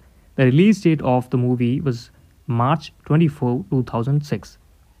Pictures. The release date of the movie was March 24, 2006.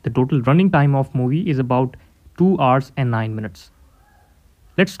 The total running time of movie is about 2 hours and 9 minutes.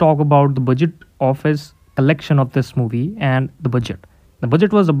 Let's talk about the budget office collection of this movie and the budget. The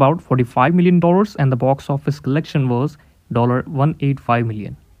budget was about $45 million and the box office collection was $185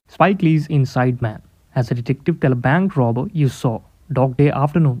 million. Spike Lee's Inside Man. As a detective tell a bank robber, you saw Dog Day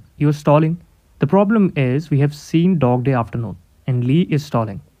Afternoon, you're stalling. The problem is we have seen Dog Day Afternoon and Lee is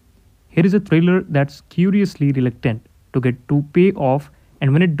stalling. Here is a thriller that's curiously reluctant to get to pay off,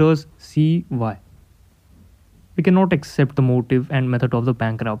 and when it does, see why. We cannot accept the motive and method of the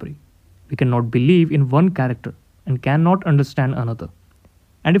bank robbery. We cannot believe in one character and cannot understand another.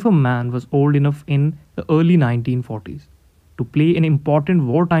 And if a man was old enough in the early 1940s to play an important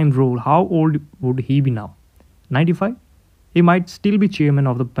wartime role, how old would he be now? 95? He might still be chairman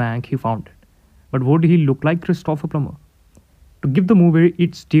of the bank he founded. But would he look like Christopher Plummer? To give the movie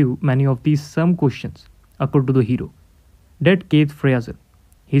its due, many of these same questions occur to the hero. That Keith Fraser.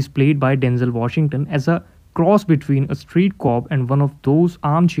 He is played by Denzel Washington as a cross between a street cop and one of those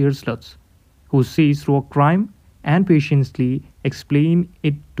armchair sluts who sees through a crime and patiently explain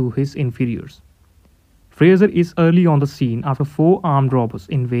it to his inferiors. Fraser is early on the scene after 4 armed robbers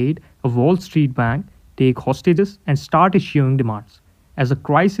invade a Wall Street bank, take hostages, and start issuing demands. As the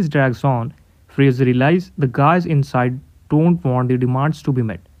crisis drags on, Fraser realizes the guys inside don't want the demands to be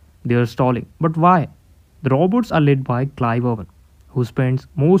met. They are stalling. But why? The robbers are led by Clive Owen, who spends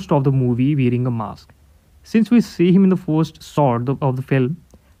most of the movie wearing a mask. Since we see him in the first shot of the film,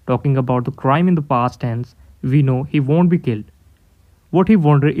 talking about the crime in the past tense, we know he won't be killed. What he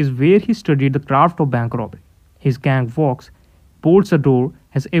wonders is where he studied the craft of bank robbery. His gang walks, bolts a door,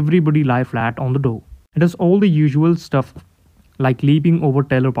 has everybody lie flat on the door. It does all the usual stuff like leaping over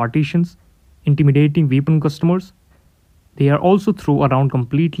teller partitions, intimidating weapon customers. They are also throw around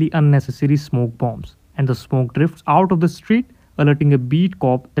completely unnecessary smoke bombs, and the smoke drifts out of the street, alerting a beat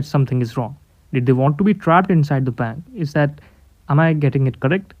cop that something is wrong. Did they want to be trapped inside the bank? Am I getting it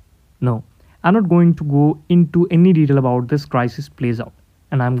correct? No. I'm not going to go into any detail about this crisis plays out,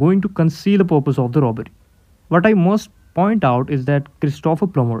 and I'm going to conceal the purpose of the robbery. What I must point out is that Christopher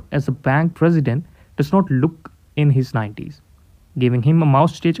Plummer, as the bank president, does not look in his 90s. Giving him a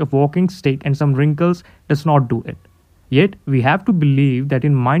moustache, a walking stick, and some wrinkles does not do it. Yet, we have to believe that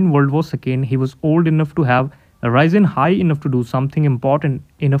in Mind World War II, he was old enough to have risen high enough to do something important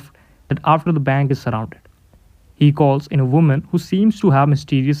enough that after the bank is surrounded, he calls in a woman who seems to have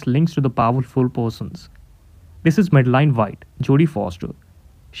mysterious links to the powerful persons. This is Madeline White, Jodie Foster.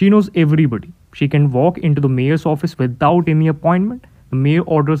 She knows everybody. She can walk into the mayor's office without any appointment. The mayor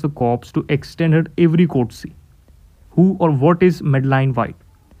orders the cops to extend her every courtesy. Who or what is Madeline White?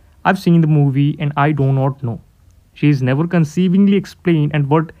 I've seen the movie and I do not know. She is never conceivingly explained, and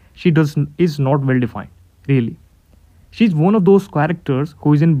what she does is not well defined, really. She's one of those characters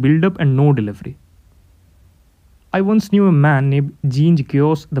who is in build up and no delivery. I once knew a man named Jean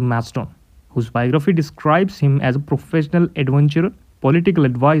Gewirtz the Maston, whose biography describes him as a professional adventurer, political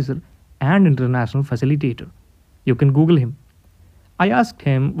advisor, and international facilitator. You can Google him. I asked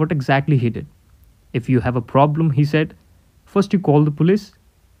him what exactly he did. If you have a problem, he said, first you call the police,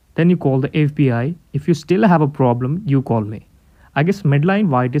 then you call the FBI. If you still have a problem, you call me. I guess Madeline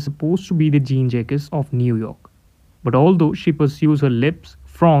White is supposed to be the Jean Jacques of New York. But although she pursues her lips,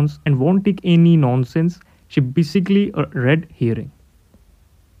 frowns, and won't take any nonsense, she basically a red herring.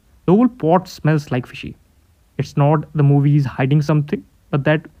 The whole pot smells like fishy. It's not the movie is hiding something, but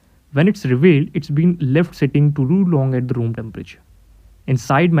that when it's revealed, it's been left sitting too long at the room temperature.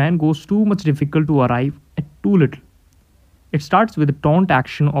 Inside Man goes too much difficult to arrive at too little. It starts with a taunt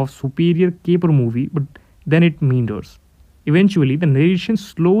action of superior caper movie, but then it meanders. Eventually, the narration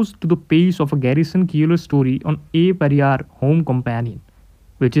slows to the pace of a Garrison Keillor story on A Pariah Home Companion,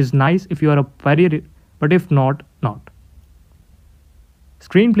 which is nice if you are a pariah, but if not, not.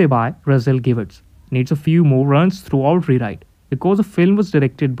 Screenplay by Gewirtz needs a few more runs throughout rewrite because the film was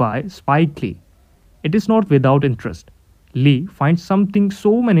directed by Spike Lee. It is not without interest. Lee finds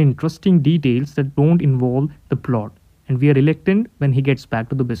so many interesting details that don't involve the plot, and we are reluctant when he gets back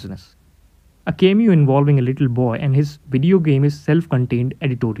to the business. A cameo involving a little boy and his video game is self-contained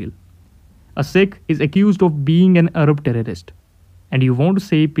editorial. A Sikh is accused of being an Arab terrorist. And you want to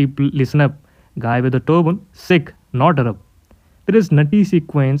say, people, listen up, guy with a turban, Sikh, not Arab. There is nutty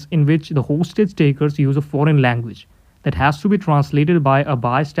sequence in which the hostage takers use a foreign language that has to be translated by a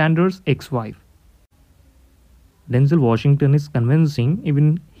bystander's ex-wife. Denzel Washington is convincing,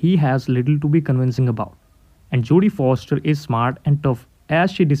 even he has little to be convincing about. And Jodie Foster is smart and tough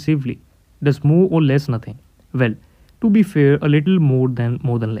as she decisively does more or less nothing. Well, to be fair, a little more than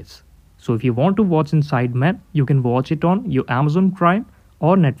less. So if you want to watch Inside Man, you can watch it on your Amazon Prime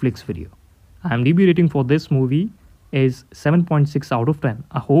or Netflix video. IMDb rating for this movie is 7.6 out of 10.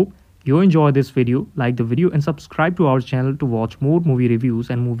 I hope you enjoy this video, like the video and subscribe to our channel to watch more movie reviews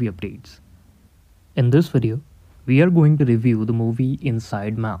and movie updates. In this video, we are going to review the movie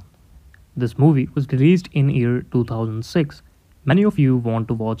Inside Man. This movie was released in year 2006. Many of you want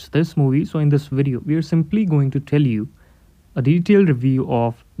to watch this movie, so in this video, we are simply going to tell you a detailed review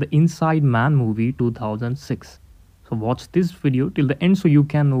of the Inside Man movie 2006. So watch this video till the end so you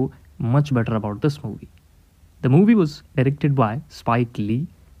can know much better about this movie. The movie was directed by Spike Lee,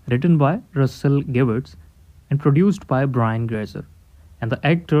 written by Russell Gewirtz, and produced by Brian Grazer. And the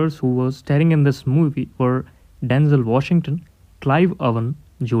actors who were starring in this movie were Denzel Washington, Clive Owen,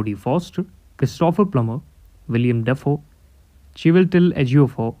 Jodie Foster, Christopher Plummer, Willem Dafoe, Chiwetel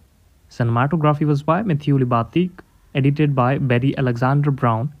Ejiofor. Cinematography was by Matthew Libatique, edited by Barry Alexander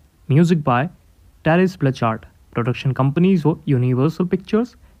Brown, music by Terence Blanchard. Production companies were Universal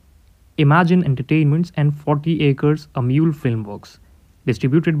Pictures, Imagine Entertainments, and 40 Acres, a Mule Filmworks.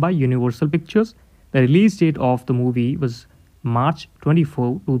 Distributed by Universal Pictures. The release date of the movie was March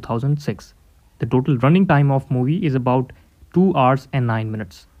 24, 2006. The total running time of movie is about 2 hours and 9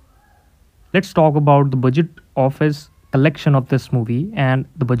 minutes. Let's talk about the budget office collection of this movie and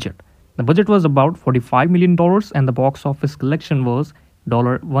the budget. The budget was about $45 million and the box office collection was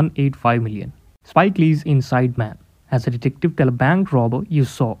 $185 million. Spike Lee's Inside Man. As a detective tell a bank robber, you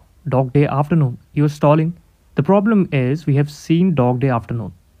saw Dog Day Afternoon, you're stalling. The problem is we have seen Dog Day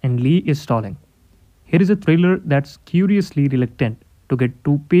Afternoon and Lee is stalling. Here is a thriller that's curiously reluctant to get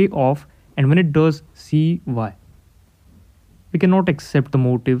to pay off, and when it does, see why. We cannot accept the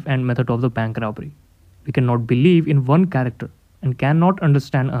motive and method of the bank robbery. We cannot believe in one character and cannot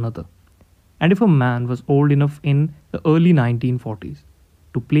understand another. And if a man was old enough in the early 1940s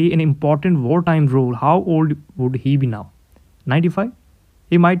to play an important wartime role, how old would he be now? 95?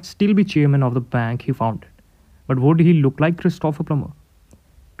 He might still be chairman of the bank he founded. But would he look like Christopher Plummer?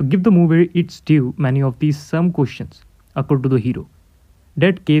 To give the movie its due, many of these same questions occur to the hero.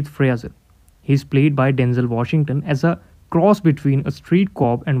 That Keith Fraser. He is played by Denzel Washington as a cross between a street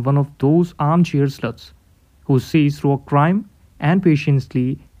cop and one of those armchair sluts who sees through a crime and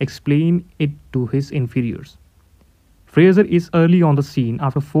patiently explain it to his inferiors. Fraser is early on the scene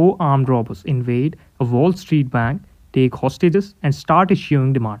after four armed robbers invade a Wall Street bank, take hostages, and start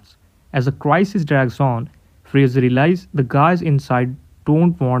issuing demands. As the crisis drags on, Fraser realizes the guys inside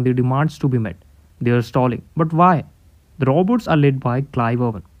don't want their demands to be met. They are stalling. But why? The robbers are led by Clive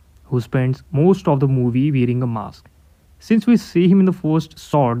Owen, who spends most of the movie wearing a mask. Since we see him in the first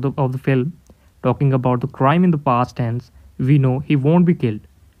shot of the film, talking about the crime in the past tense, we know he won't be killed.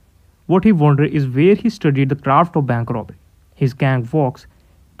 What he wonders is where he studied the craft of bank robbery. His gang walks,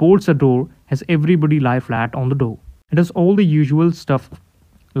 bolts a door, has everybody lie flat on the door, and does all the usual stuff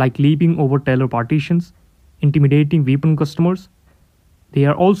like leaping over teller partitions, intimidating weapon customers. They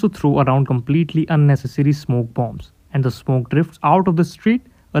are also throw around completely unnecessary smoke bombs, and the smoke drifts out of the street,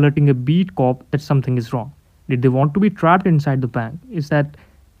 alerting a beat cop that something is wrong. Did they want to be trapped inside the bank?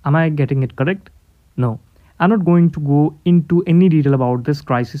 Am I getting it correct? No. I'm not going to go into any detail about this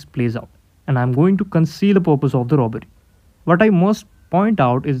crisis plays out, and I'm going to conceal the purpose of the robbery. What I must point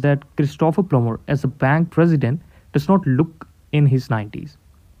out is that Christopher Plummer, as the bank president, does not look in his 90s.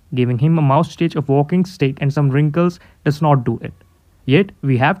 Giving him a moustache, a walking stick, and some wrinkles does not do it. Yet,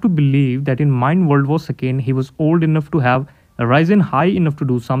 we have to believe that in Mind World War II, he was old enough to have risen high enough to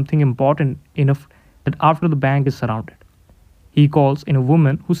do something important enough that after the bank is surrounded, he calls in a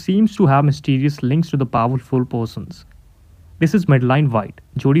woman who seems to have mysterious links to the powerful persons. This is Madeline White,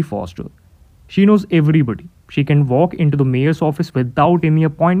 Jodie Foster. She knows everybody. She can walk into the mayor's office without any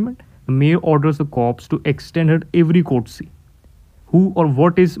appointment. The mayor orders the cops to extend her every courtesy. Who or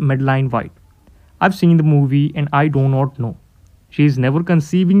what is Madeline White? I've seen the movie and I do not know. She is never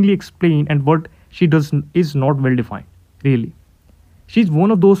conceivingly explained, and what she does is not well defined, really. She is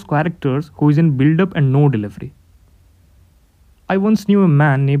one of those characters who is in build up and no delivery. I once knew a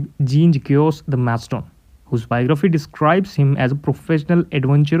man named Gewirtz the Maston, whose biography describes him as a professional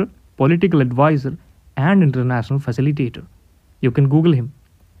adventurer, political advisor, and international facilitator. You can Google him.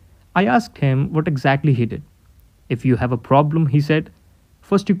 I asked him what exactly he did. If you have a problem, he said,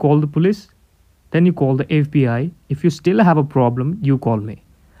 first you call the police, then you call the FBI. If you still have a problem, you call me.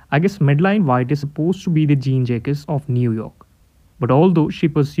 I guess Madeline White is supposed to be the Jean Jacques of New York. But although she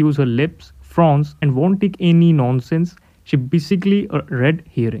pursues her lips, frowns, and won't take any nonsense, she basically a red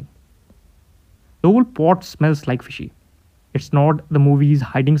herring. The whole pot smells like fishy. It's not the movie is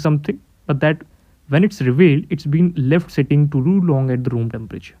hiding something, but that when it's revealed, it's been left sitting too long at the room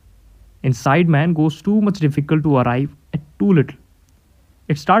temperature. Inside Man goes too much difficult to arrive at too little.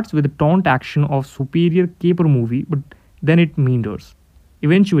 It starts with a taunt action of superior caper movie, but then it meanders.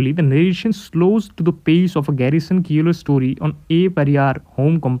 Eventually, the narration slows to the pace of a Garrison Keillor story on A Pariah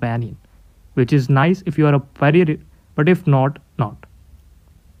Home Companion, which is nice if you are a Pariah, but if not, not.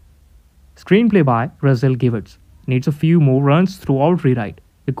 Screenplay by Gewirtz needs a few more runs throughout rewrite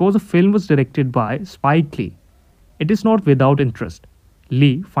because the film was directed by Spike Lee. It is not without interest.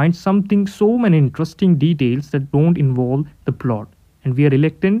 Lee finds so many interesting details that don't involve the plot, and we are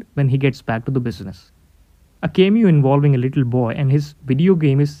reluctant when he gets back to the business. A cameo involving a little boy and his video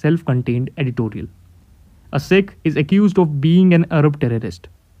game is self-contained editorial. A Sikh is accused of being an Arab terrorist.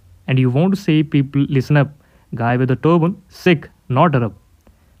 And you want to say, people, listen up, guy with a turban, Sikh, not Arab.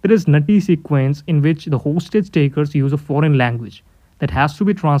 There is nutty sequence in which the hostage takers use a foreign language that has to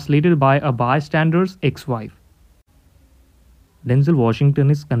be translated by a bystander's ex-wife. Denzel Washington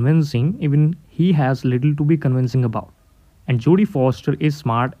is convincing, even he has little to be convincing about. And Jodie Foster is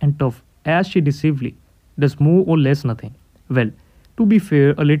smart and tough as she decisively does more or less nothing. Well, to be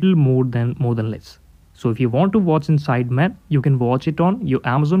fair, a little more than less. So if you want to watch Inside Man, you can watch it on your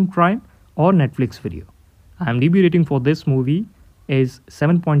Amazon Prime or Netflix video. IMDb rating for this movie is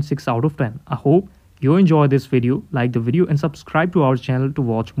 7.6 out of 10. I hope you enjoy this video, like the video and subscribe to our channel to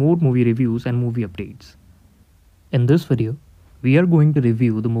watch more movie reviews and movie updates. In this video, we are going to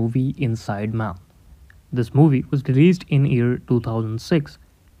review the movie Inside Man. This movie was released in year 2006.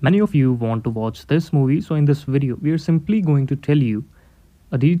 Many of you want to watch this movie, so in this video, we are simply going to tell you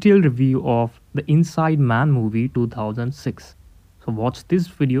a detailed review of the Inside Man movie 2006. So watch this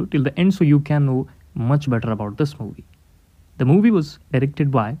video till the end so you can know much better about this movie. The movie was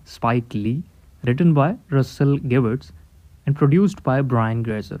directed by Spike Lee, written by Russell Gewirtz and produced by Brian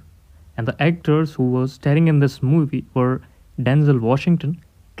Grazer. And the actors who were starring in this movie were Denzel Washington,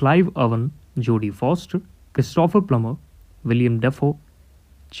 Clive Owen, Jodie Foster, Christopher Plummer, William Dafoe,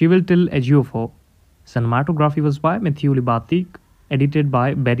 Chiwetel Ejiofor. Cinematography was by Matthew Libatique, edited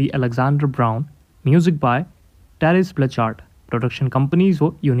by Barry Alexander Brown, music by Terence Blanchard. Production companies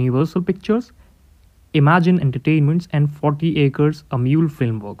were Universal Pictures, Imagine Entertainments, and 40 Acres, a Mule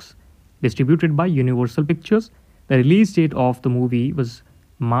Filmworks. Distributed by Universal Pictures, the release date of the movie was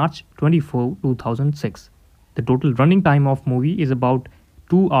March 24, 2006. The total running time of movie is about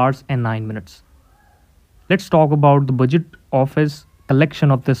 2 hours and 9 minutes. Let's talk about the budget office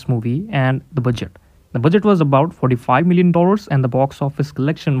collection of this movie and the budget. The budget was about $45 million and the box office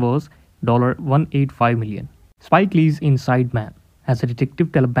collection was $185 million. Spike Lee's Inside Man. As a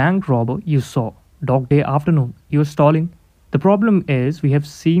detective tell a bank robber, you saw Dog Day Afternoon. You're stalling. The problem is we have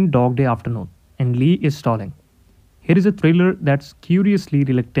seen Dog Day Afternoon and Lee is stalling. Here is a thriller that's curiously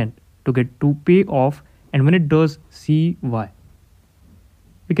reluctant to get to pay off, and when it does, see why.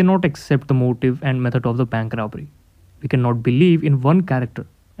 We cannot accept the motive and method of the bank robbery. We cannot believe in one character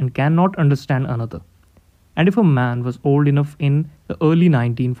and cannot understand another. And if a man was old enough in the early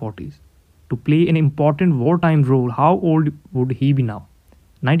 1940s to play an important wartime role, how old would he be now?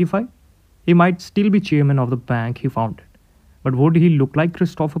 95? He might still be chairman of the bank he founded. But would he look like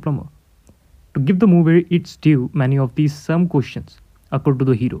Christopher Plummer? To give the movie its due, many of these same questions occur to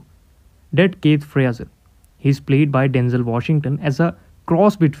the hero. That Keith Fraser. He is played by Denzel Washington as a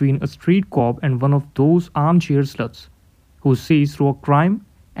cross between a street cop and one of those armchair sluts who sees through a crime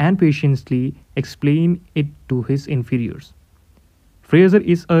and patiently explain it to his inferiors. Fraser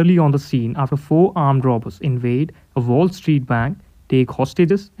is early on the scene after 4 armed robbers invade a Wall Street bank, take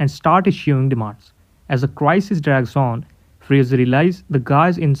hostages, and start issuing demands. As the crisis drags on, Fraser realizes the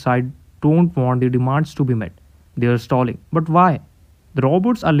guys inside don't want their demands to be met. They are stalling. But why? The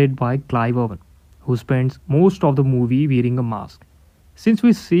robbers are led by Clive Owen, who spends most of the movie wearing a mask. Since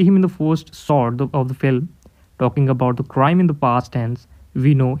we see him in the first shot of the film, talking about the crime in the past tense,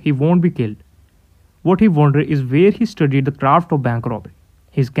 we know he won't be killed. What he wonders is where he studied the craft of bank robbery.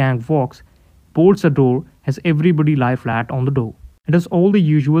 His gang walks, bolts a door, has everybody lie flat on the door, and does all the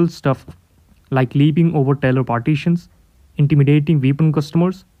usual stuff like leaping over teller partitions, intimidating weapon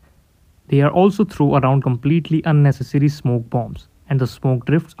customers. They are also throw around completely unnecessary smoke bombs, and the smoke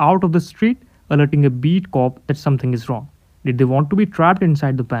drifts out of the street, alerting a beat cop that something is wrong. Did they want to be trapped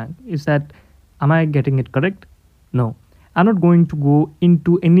inside the bank? Am I getting it correct? No. I'm not going to go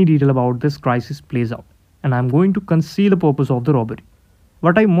into any detail about this crisis plays out, and I'm going to conceal the purpose of the robbery.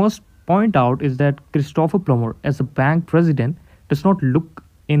 What I must point out is that Christopher Plummer, as a bank president, does not look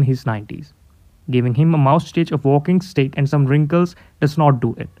in his 90s. Giving him a moustache, a walking stick, and some wrinkles does not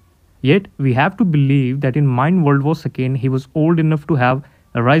do it. Yet, we have to believe that in Mind World War II, he was old enough to have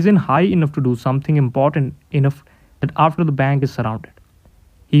risen high enough to do something important enough that after the bank is surrounded,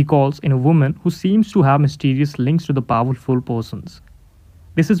 he calls in a woman who seems to have mysterious links to the powerful persons.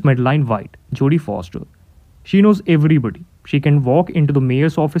 This is Madeline White, Jodie Foster. She knows everybody. She can walk into the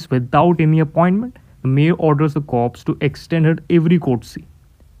mayor's office without any appointment. The mayor orders the cops to extend her every courtesy.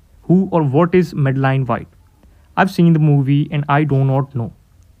 Who or what is Madeline White? I've seen the movie and I do not know.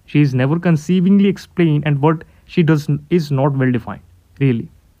 She is never conceivingly explained, and what she does is not well defined, really.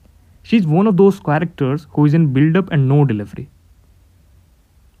 She is one of those characters who is in build up and no delivery.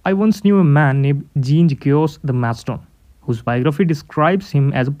 I once knew a man named Jean-Jacques the Maston, whose biography describes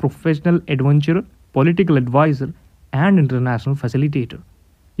him as a professional adventurer, political advisor, and international facilitator.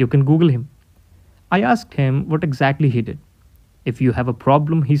 You can Google him. I asked him what exactly he did. If you have a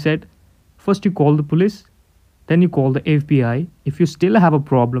problem, he said, first you call the police, then you call the FBI. If you still have a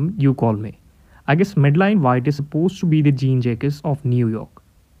problem, you call me. I guess Madeline White is supposed to be the Jean-Jacques of New York.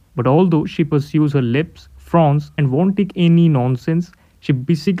 But although she pursues her lips, frowns, and won't take any nonsense, she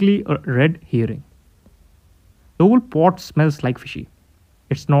basically a red herring. The whole pot smells like fishy.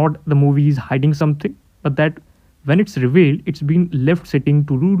 It's not the movie is hiding something, but that when it's revealed, it's been left sitting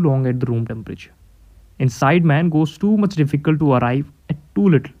too long at the room temperature. Inside Man goes too much difficult to arrive at too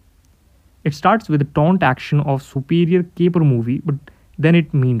little. It starts with a taunt action of superior caper movie, but then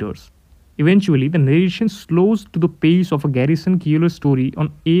it meanders. Eventually, the narration slows to the pace of a Garrison Keillor story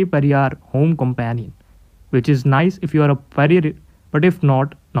on A Perrier Home Companion, which is nice if you are a Perrier, but if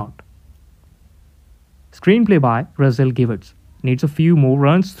not, not. Screenplay by Russell Gewirtz needs a few more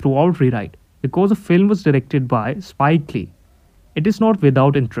runs throughout rewrite because the film was directed by Spike Lee. It is not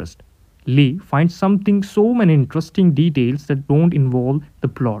without interest. Lee finds so many interesting details that don't involve the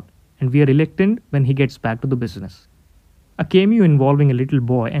plot, and we are reluctant when he gets back to the business. A cameo involving a little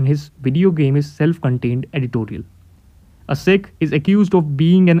boy and his video game is self-contained editorial. A Sikh is accused of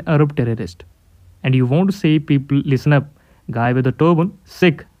being an Arab terrorist. And you want to say, people, listen up, guy with a turban,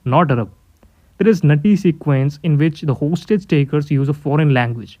 Sikh, not Arab. There is nutty sequence in which the hostage takers use a foreign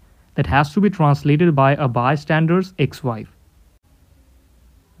language that has to be translated by a bystander's ex-wife.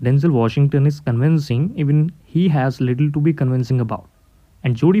 Denzel Washington is convincing, even he has little to be convincing about.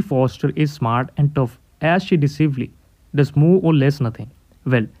 And Jodie Foster is smart and tough as she decisively does more or less nothing.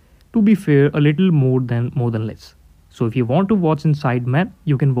 Well, to be fair, a little more than less. So if you want to watch Inside Man,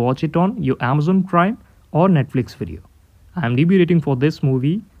 you can watch it on your Amazon Prime or Netflix video. IMDb rating for this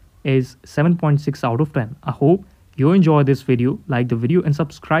movie is 7.6 out of 10. I hope you enjoy this video, like the video and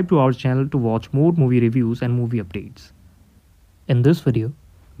subscribe to our channel to watch more movie reviews and movie updates. In this video,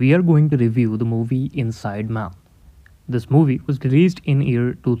 we are going to review the movie Inside Man. This movie was released in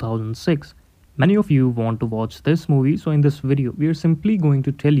year 2006. Many of you want to watch this movie, so in this video, we are simply going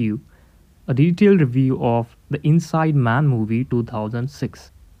to tell you a detailed review of the Inside Man movie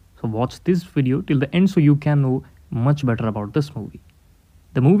 2006. So watch this video till the end so you can know much better about this movie.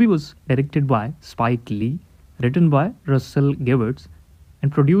 The movie was directed by Spike Lee, written by Russell Gewirtz,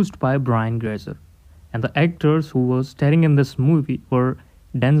 and produced by Brian Grazer. And the actors who were starring in this movie were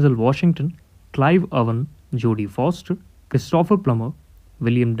Denzel Washington, Clive Owen, Jodie Foster, Christopher Plummer,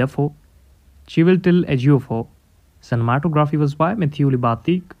 Willem Dafoe, Chiwetel Ejiofor. Cinematography was by Matthew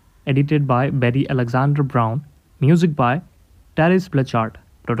Libatique, edited by Barry Alexander Brown, music by Terence Blanchard.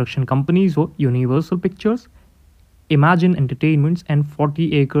 Production companies were Universal Pictures, Imagine Entertainments, and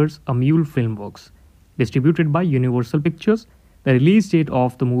 40 Acres, a Mule Filmworks. Distributed by Universal Pictures. The release date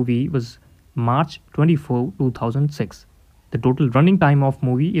of the movie was March 24, 2006. The total running time of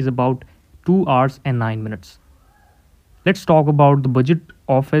movie is about 2 hours and 9 minutes. Let's talk about the budget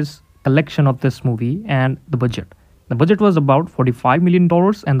office collection of this movie and the budget. The budget was about $45 million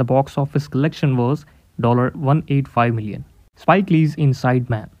and the box office collection was $185 million. Spike Lee's Inside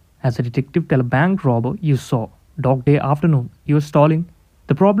Man. As a detective tell a bank robber, you saw Dog Day Afternoon, you're stalling.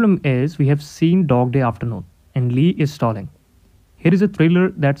 The problem is we have seen Dog Day Afternoon and Lee is stalling. Here is a thriller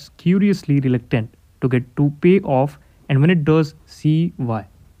that's curiously reluctant to get to pay off, and when it does, see why.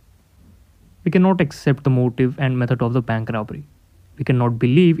 We cannot accept the motive and method of the bank robbery. We cannot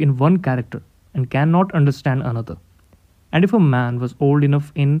believe in one character and cannot understand another. And if a man was old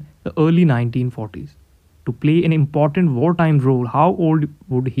enough in the early 1940s to play an important wartime role, how old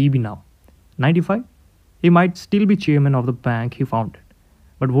would he be now? 95? He might still be chairman of the bank he founded.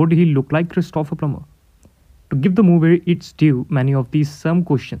 But would he look like Christopher Plummer? To give the movie its due, many of these same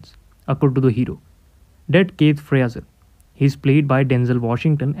questions occur to the hero, Dead Keith Fraser. He is played by Denzel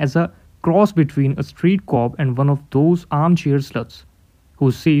Washington as a cross between a street cop and one of those armchair sluts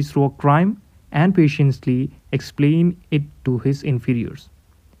who sees through a crime and patiently explain it to his inferiors.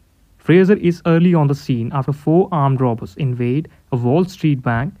 Fraser is early on the scene after 4 armed robbers invade a Wall Street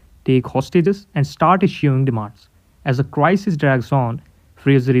bank, take hostages, and start issuing demands. As the crisis drags on,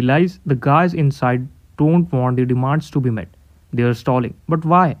 Fraser realizes the guys inside don't want their demands to be met. They are stalling. But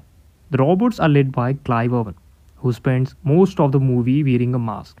why? The robbers are led by Clive Owen, who spends most of the movie wearing a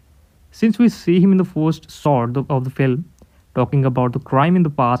mask. Since we see him in the first shot of the film, talking about the crime in the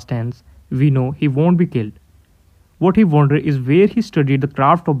past tense, we know he won't be killed. What he wonders is where he studied the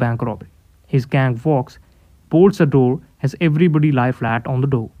craft of bank robbery. His gang walks, bolts a door, has everybody lie flat on the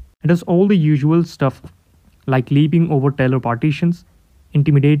door, and does all the usual stuff like leaping over teller partitions,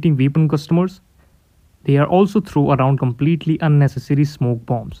 intimidating weapon customers. They are also throw around completely unnecessary smoke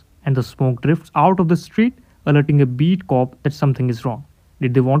bombs, and the smoke drifts out of the street, alerting a beat cop that something is wrong.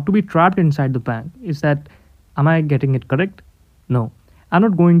 Did they want to be trapped inside the bank? Am I getting it correct? No. I'm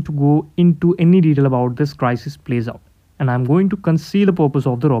not going to go into any detail about this crisis plays out, and I'm going to conceal the purpose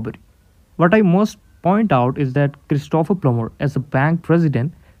of the robbery. What I must point out is that Christopher Plummer as a bank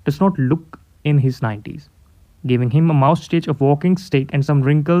president does not look in his 90s. Giving him a moustache, a walking stick, and some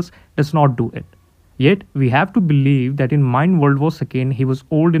wrinkles does not do it. Yet, we have to believe that in World War II, he was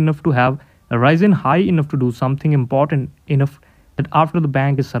old enough to have risen high enough to do something important enough that after the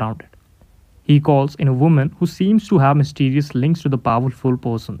bank is surrounded, he calls in a woman who seems to have mysterious links to the powerful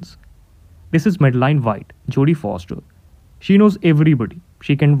persons. This is Madeline White, Jodie Foster. She knows everybody.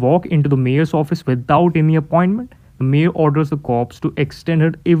 She can walk into the mayor's office without any appointment. The mayor orders the cops to extend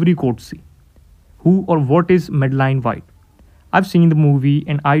her every courtesy. Who or what is Madeline White? I've seen the movie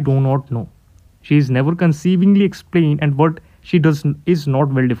and I do not know. She is never conceivingly explained, and what she does is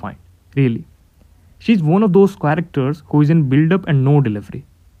not well defined, really. She is one of those characters who is in build-up and no delivery.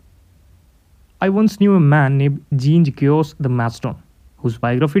 I once knew a man named Jean Jacques the Maston, whose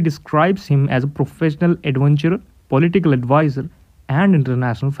biography describes him as a professional adventurer, political advisor, and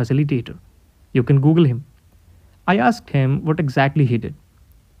international facilitator. You can Google him. I asked him what exactly he did.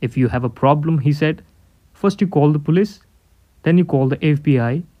 If you have a problem, he said, first you call the police, then you call the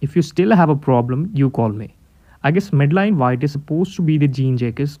FBI. If you still have a problem, you call me. I guess Madeline White is supposed to be the Jean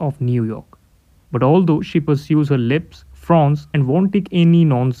Jacques of New York. But although she pursues her lips, frowns, and won't take any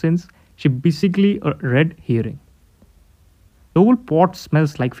nonsense, she basically a red herring. The whole pot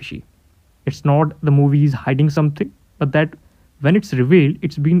smells like fishy. It's not the movie is hiding something, but that when it's revealed,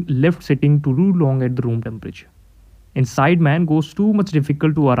 it's been left sitting too long at the room temperature. Inside Man goes too much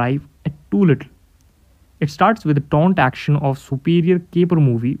difficult to arrive at too little. It starts with a taunt action of superior caper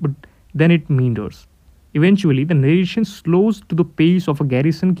movie, but then it meanders. Eventually, the narration slows to the pace of a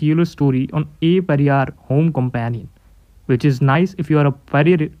Garrison Keillor story on A Perrier Home Companion, which is nice if you are a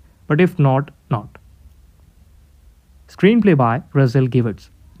Perrier, but if not, not. Screenplay by Russell Gewirtz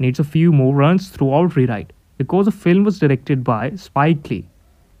needs a few more runs throughout rewrite because the film was directed by Spike Lee.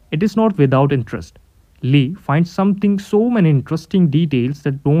 It is not without interest. Lee finds so many interesting details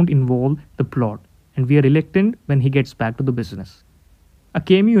that don't involve the plot, and we are reluctant when he gets back to the business. A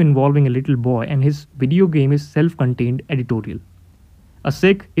cameo involving a little boy and his video game is self-contained editorial. A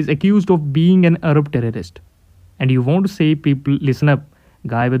Sikh is accused of being an Arab terrorist. And you want to say people listen up,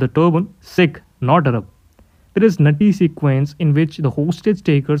 guy with a turban, Sikh, not Arab. There is nutty sequence in which the hostage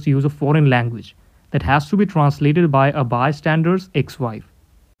takers use a foreign language that has to be translated by a bystander's ex-wife.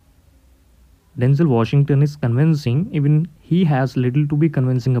 Denzel Washington is convincing even he has little to be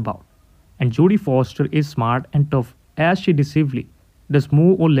convincing about. And Jodie Foster is smart and tough as she decisively does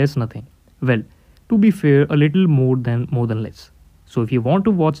more or less nothing. Well, to be fair, a little more than less. So if you want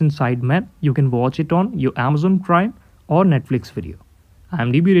to watch Inside Man, you can watch it on your Amazon Prime or Netflix video.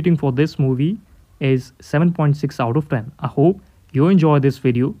 IMDb rating for this movie is 7.6 out of 10. I hope you enjoy this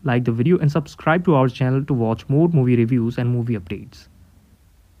video, like the video and subscribe to our channel to watch more movie reviews and movie updates.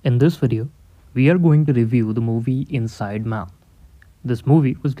 In this video, we are going to review the movie Inside Man. This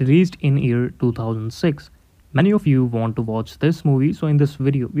movie was released in year 2006. Many of you want to watch this movie, so in this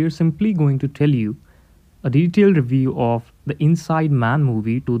video, we are simply going to tell you a detailed review of the Inside Man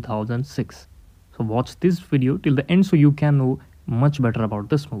movie 2006. So watch this video till the end so you can know much better about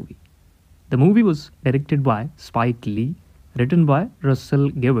this movie. The movie was directed by Spike Lee, written by Russell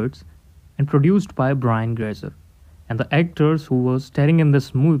Gewirtz, and produced by Brian Grazer. And the actors who were starring in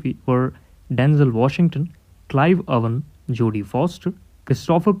this movie were Denzel Washington, Clive Owen, Jodie Foster,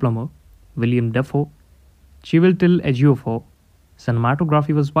 Christopher Plummer, Willem Dafoe, Chiwetel Ejiofor.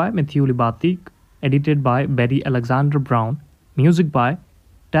 Cinematography was by Matthew Libatique, edited by Barry Alexander Brown, music by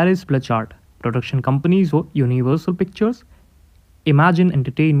Terence Blanchard. Production companies were Universal Pictures, Imagine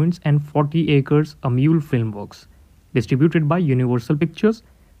Entertainments, and 40 Acres, a Mule Filmworks. Distributed by Universal Pictures.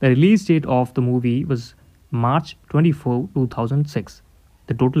 The release date of the movie was March 24, 2006.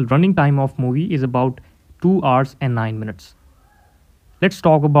 The total running time of movie is about 2 hours and 9 minutes. Let's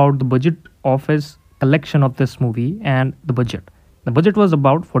talk about the budget office collection of this movie and the budget. The budget was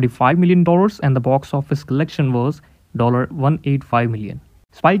about $45 million and the box office collection was $185 million.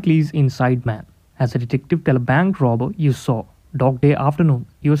 Spike Lee's Inside Man. As a detective tell a bank robber, you saw Dog Day Afternoon,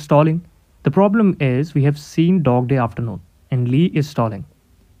 you're stalling. The problem is we have seen Dog Day Afternoon and Lee is stalling.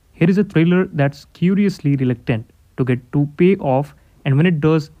 Here is a thriller that's curiously reluctant to get to pay off, and when it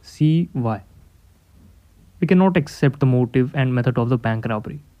does, see why. We cannot accept the motive and method of the bank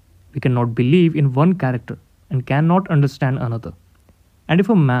robbery. We cannot believe in one character and cannot understand another. And if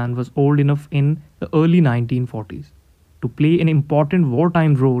a man was old enough in the early 1940s to play an important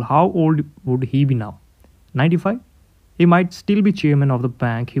wartime role, how old would he be now? 95? He might still be chairman of the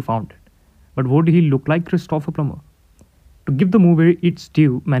bank he founded. But would he look like Christopher Plummer? To give the movie its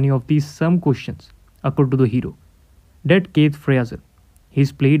due, many of these same questions occur to the hero. That Keith Fraser. He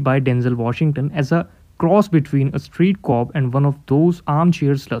is played by Denzel Washington as a cross between a street cop and one of those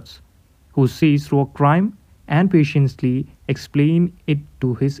armchair sluts who sees through a crime and patiently explain it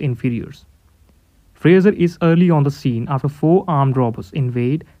to his inferiors. Fraser is early on the scene after 4 armed robbers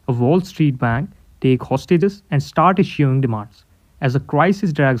invade a Wall Street bank, take hostages, and start issuing demands. As the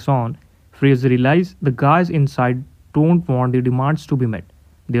crisis drags on, Fraser realizes the guys inside don't want their demands to be met.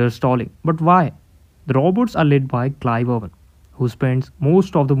 They are stalling. But why? The robbers are led by Clive Owen, who spends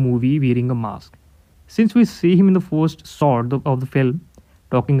most of the movie wearing a mask. Since we see him in the first shot of the film,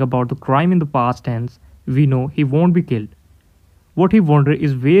 talking about the crime in the past tense, we know he won't be killed. What he wonders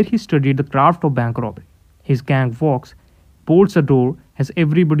is where he studied the craft of bank robbery. His gang walks, bolts a door, has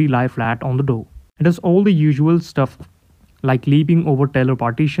everybody lie flat on the door, and does all the usual stuff like leaping over teller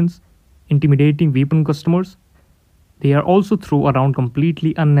partitions, intimidating weapon customers. They are also throw around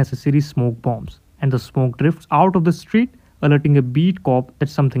completely unnecessary smoke bombs and the smoke drifts out of the street, alerting a beat cop that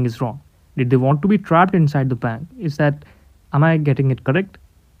something is wrong. Did they want to be trapped inside the bank? Am I getting it correct?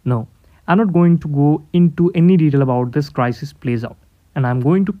 No. I'm not going to go into any detail about this crisis plays out, and I'm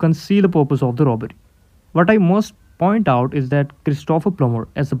going to conceal the purpose of the robbery. What I must point out is that Christopher Plummer,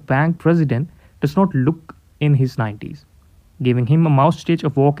 as the bank president, does not look in his 90s. Giving him a moustache, a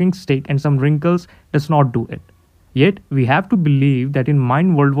walking stick, and some wrinkles does not do it. Yet, we have to believe that in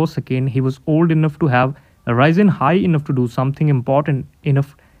Mind World War II, he was old enough to have risen high enough to do something important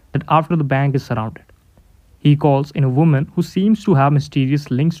enough that after the bank is surrounded. He calls in a woman who seems to have mysterious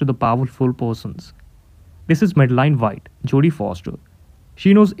links to the powerful persons. This is Madeline White, Jodie Foster.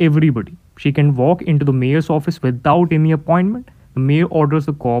 She knows everybody. She can walk into the mayor's office without any appointment. The mayor orders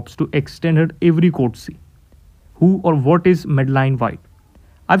the cops to extend her every courtesy. Who or what is Madeline White?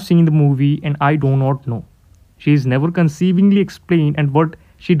 I've seen the movie and I do not know. She is never conceivingly explained, and what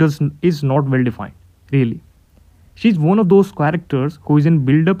she does is not well defined, really. She's one of those characters who is in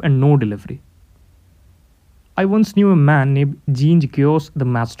build up and no delivery. I once knew a man named Jean Jacques the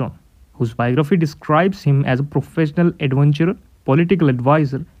Maston, whose biography describes him as a professional adventurer, political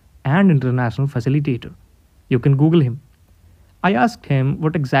advisor, and international facilitator. You can Google him. I asked him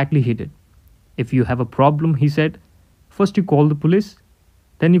what exactly he did. If you have a problem, he said, first you call the police,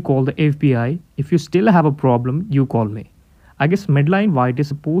 then you call the FBI. If you still have a problem, you call me. I guess Madeline White is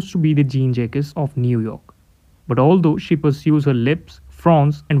supposed to be the Jean Jacques of New York. But although she pursues her lips,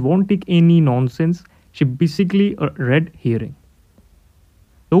 frowns, and won't take any nonsense, she basically a red herring.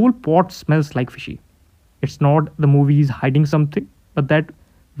 The whole pot smells like fishy. It's not the movie is hiding something, but that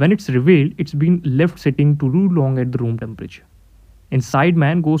when it's revealed, it's been left sitting too long at the room temperature. Inside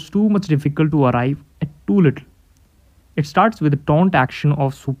Man goes too much difficult to arrive at too little. It starts with a taunt action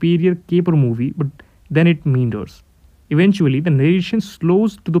of superior caper movie, but then it meanders. Eventually, the narration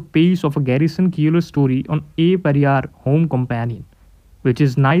slows to the pace of a Garrison Keillor story on A Perrier Home Companion, which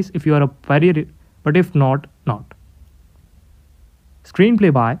is nice if you are a Perrier, but if not, not.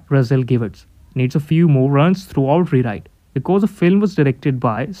 Screenplay by Grazer Gewirtz needs a few more runs throughout rewrite because the film was directed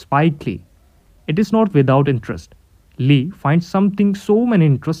by Spike Lee. It is not without interest. Lee finds so many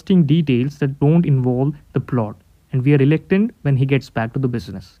interesting details that don't involve the plot, and we are reluctant when he gets back to the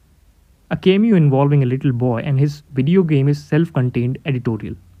business. A cameo involving a little boy and his video game is self-contained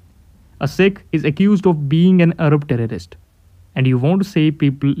editorial. A Sikh is accused of being an Arab terrorist. And you want to say,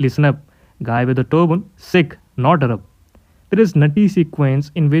 people, listen up, guy with a turban, Sikh, not Arab. There is nutty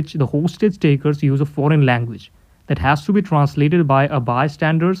sequence in which the hostage takers use a foreign language that has to be translated by a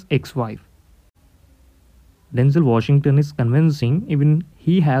bystander's ex-wife. Denzel Washington is convincing, even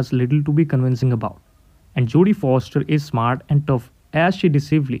he has little to be convincing about. And Jodie Foster is smart and tough as she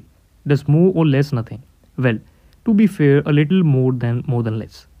decisively does more or less nothing. Well, to be fair, a little more than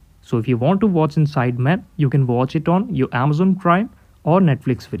less. So if you want to watch Inside Man, you can watch it on your Amazon Prime or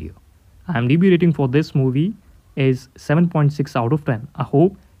Netflix video. IMDb rating for this movie is 7.6 out of 10. I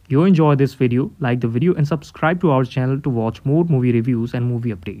hope you enjoy this video, like the video and subscribe to our channel to watch more movie reviews and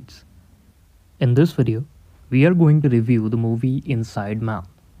movie updates. In this video, we are going to review the movie Inside Man.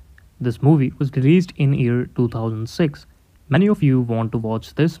 This movie was released in year 2006. Many of you want to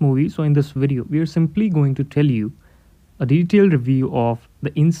watch this movie, so in this video, we are simply going to tell you a detailed review of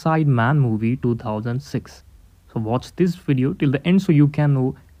the Inside Man movie 2006. So watch this video till the end so you can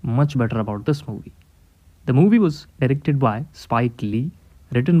know much better about this movie. The movie was directed by Spike Lee,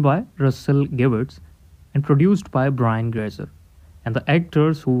 written by Russell Gewirtz, and produced by Brian Grazer. And the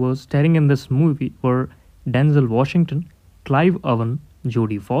actors who were starring in this movie were Denzel Washington, Clive Owen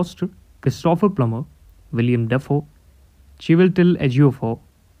Jodie Foster, Christopher Plummer, Willem Dafoe, Chiwetel Ejiofor.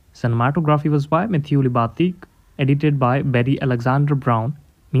 Cinematography was by Matthew Libatique, edited by Barry Alexander Brown,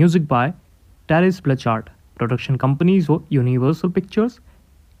 music by Terence Blanchard. Production companies were Universal Pictures,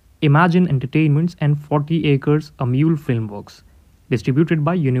 Imagine Entertainments, and 40 Acres, a Mule Filmworks. Distributed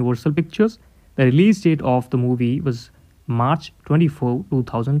by Universal Pictures. The release date of the movie was March 24,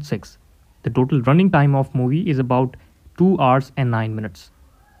 2006. The total running time of movie is about 2 hours and 9 minutes.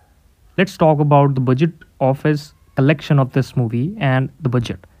 Let's talk about the budget office collection of this movie and the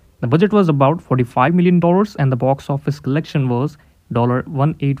budget. The budget was about $45 million and the box office collection was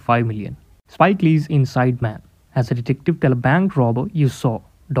 $185 million. Spike Lee's Inside Man. As a detective tell a bank robber, you saw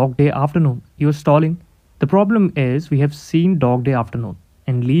Dog Day Afternoon. You're stalling. The problem is we have seen Dog Day Afternoon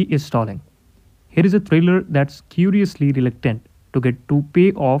and Lee is stalling. Here is a thriller that's curiously reluctant to get to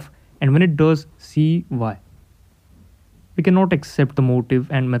pay off, and when it does, see why. We cannot accept the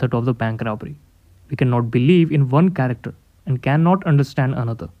motive and method of the bank robbery. We cannot believe in one character and cannot understand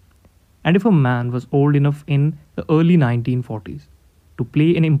another. And if a man was old enough in the early 1940s to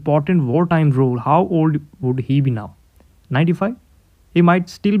play an important wartime role, how old would he be now? 95? He might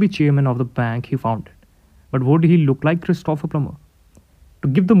still be chairman of the bank he founded. But would he look like Christopher Plummer? To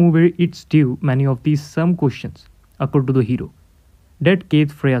give the movie its due, many of these same questions occur to the hero. That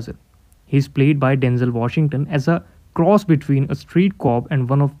Keith Fraser. He is played by Denzel Washington as a cross between a street cop and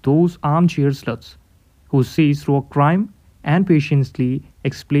one of those armchair sluts who sees through a crime and patiently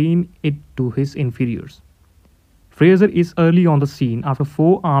explain it to his inferiors. Fraser is early on the scene after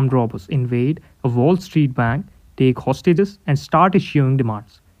four armed robbers invade a Wall Street bank, take hostages, and start issuing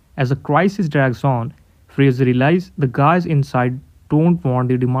demands. As the crisis drags on, Fraser realizes the guys inside don't want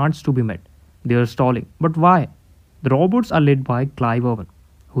the demands to be met. They are stalling. But why? The robbers are led by Clive Owen,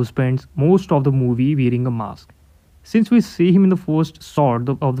 who spends most of the movie wearing a mask. Since we see him in the first shot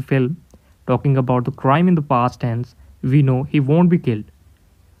of the film, talking about the crime in the past tense, we know he won't be killed.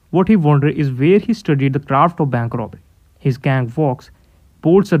 What he wonders is where he studied the craft of bank robbery. His gang walks,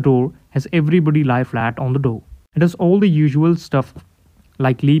 bolts a door, has everybody lie flat on the door, and does all the usual stuff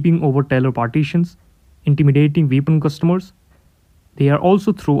like leaping over teller partitions, intimidating weapon customers. They are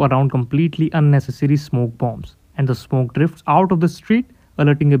also throw around completely unnecessary smoke bombs, and the smoke drifts out of the street,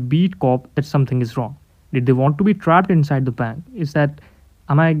 alerting a beat cop that something is wrong. Did they want to be trapped inside the bank?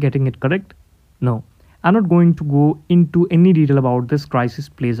 Am I getting it correct? No. I'm not going to go into any detail about this crisis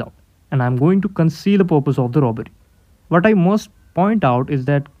plays out, and I'm going to conceal the purpose of the robbery. What I must point out is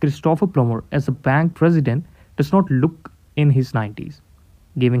that Christopher Plummer, as a bank president, does not look in his 90s.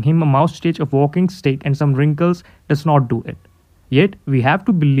 Giving him a moustache, a walking stick, and some wrinkles does not do it. Yet, we have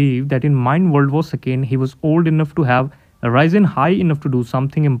to believe that in Mind World War II, he was old enough to have risen high enough to do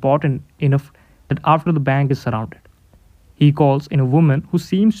something important enough that after the bank is surrounded, he calls in a woman who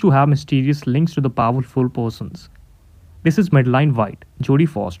seems to have mysterious links to the powerful persons. This is Madeline White, Jodie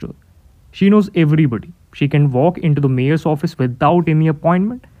Foster. She knows everybody. She can walk into the mayor's office without any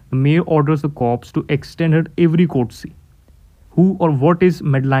appointment. The mayor orders the cops to extend her every courtesy. Who or what is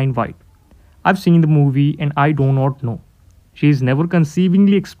Madeline White? I've seen the movie and I do not know. She is never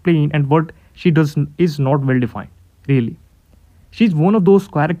conceivingly explained, and what she does is not well defined, really. She is one of those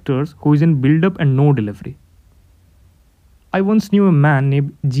characters who is in build up and no delivery. I once knew a man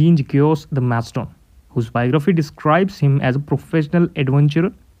named Jean Gewirtz the Maston, whose biography describes him as a professional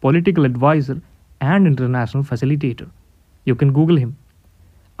adventurer, political advisor, and international facilitator. You can Google him.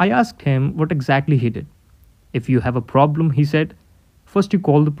 I asked him what exactly he did. If you have a problem, he said, first you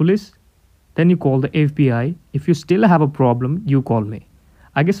call the police, then you call the FBI. If you still have a problem, you call me.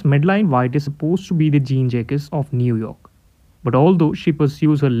 I guess Madeline White is supposed to be the Jean Jacques of New York. But although she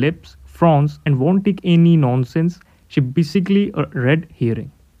pursues her lips, frowns, and won't take any nonsense, she basically a red herring.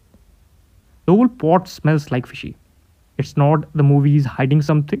 The whole pot smells like fishy. It's not the movie is hiding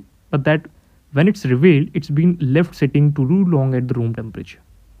something, but that when it's revealed, it's been left sitting too long at the room temperature.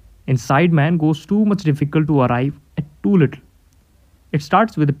 Inside Man goes too much difficult to arrive at too little. It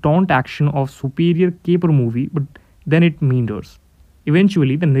starts with a taunt action of superior caper movie, but then it meanders.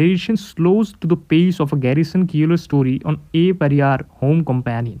 Eventually, the narration slows to the pace of a Garrison Keillor story on A Pariah Home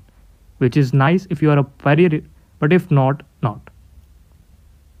Companion, which is nice if you are a pariah, but if not, not.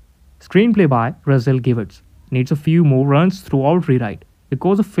 Screenplay by Gewirtz needs a few more runs throughout rewrite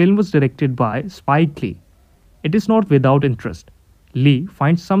because the film was directed by Spike Lee. It is not without interest. Lee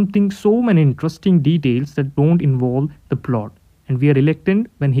finds so many interesting details that don't involve the plot, and we are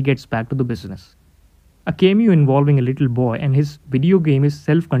reluctant when he gets back to the business. A cameo involving a little boy and his video game is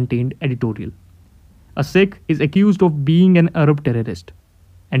self-contained editorial. A Sikh is accused of being an Arab terrorist.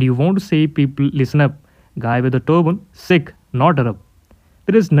 And you want to say, people, listen up, guy with a turban, Sikh, not Arab.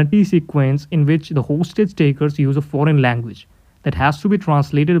 There is nutty sequence in which the hostage takers use a foreign language that has to be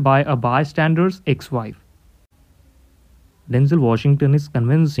translated by a bystander's ex-wife. Denzel Washington is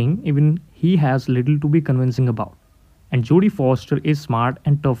convincing, even he has little to be convincing about. And Jodie Foster is smart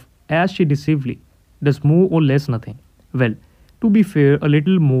and tough as she decisively does more or less nothing. Well, to be fair, a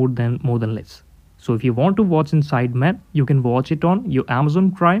little more than less. So if you want to watch Inside Man, you can watch it on your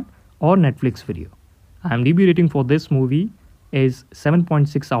Amazon Prime or Netflix video. IMDb rating for this movie is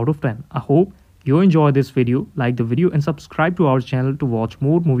 7.6 out of 10. I hope you enjoy this video, like the video and subscribe to our channel to watch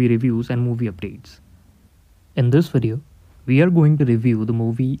more movie reviews and movie updates. In this video, we are going to review the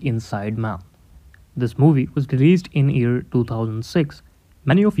movie Inside Man. This movie was released in year 2006.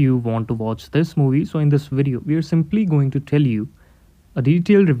 Many of you want to watch this movie, so in this video, we are simply going to tell you a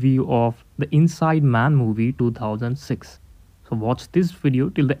detailed review of the Inside Man movie 2006. So watch this video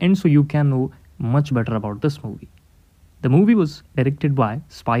till the end so you can know much better about this movie. The movie was directed by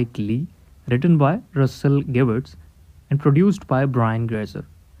Spike Lee, written by Russell Gewirtz, and produced by Grazer.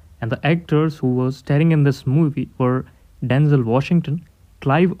 And the actors who were starring in this movie were Denzel Washington,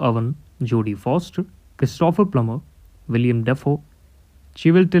 Clive Owen, Jodie Foster, Christopher Plummer, William Dafoe,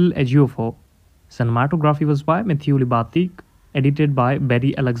 Chiwetel Ejiofor. Cinematography was by Matthew Libatique, edited by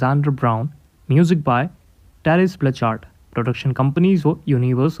Barry Alexander Brown, music by Terence Blanchard. Production companies were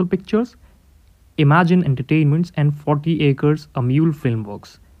Universal Pictures, Imagine Entertainments, and 40 Acres, a Mule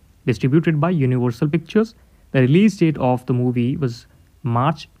Filmworks. Distributed by Universal Pictures, the release date of the movie was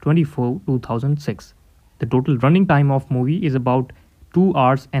March 24, 2006. The total running time of movie is about 2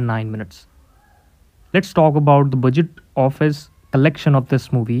 hours and 9 minutes. Let's talk about the budget office collection of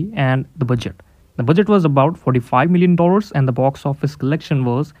this movie and the budget. The budget was about $45 million and the box office collection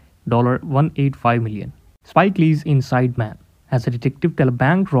was $185 million. Spike Lee's Inside Man. As a detective tell a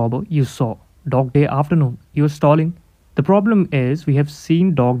bank robber, you saw Dog Day Afternoon, you're stalling. The problem is we have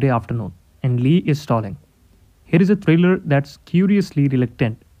seen Dog Day Afternoon and Lee is stalling. Here is a thriller that's curiously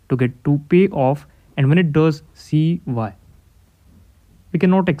reluctant to get to pay off, and when it does, see why. We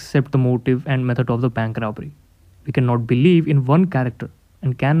cannot accept the motive and method of the bank robbery. We cannot believe in one character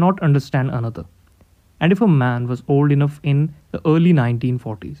and cannot understand another. And if a man was old enough in the early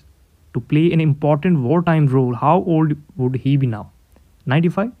 1940s to play an important wartime role, how old would he be now?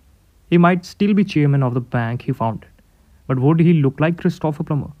 95? He might still be chairman of the bank he founded. But would he look like Christopher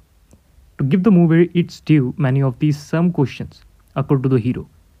Plummer? To give the movie its due, many of these same questions occur to the hero,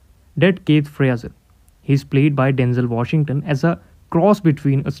 Dead Keith Fraser. He is played by Denzel Washington as a cross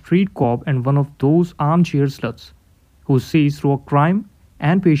between a street cop and one of those armchair sluts who sees through a crime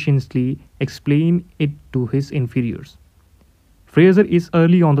and patiently explain it to his inferiors. Fraser is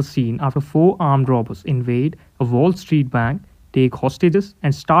early on the scene after 4 armed robbers invade a Wall Street bank, take hostages,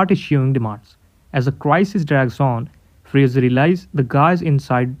 and start issuing demands. As the crisis drags on, Fraser realizes the guys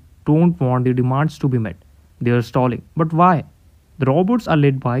inside don't want their demands to be met. They are stalling. But why? The robbers are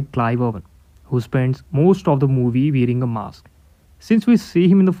led by Clive Owen, who spends most of the movie wearing a mask. Since we see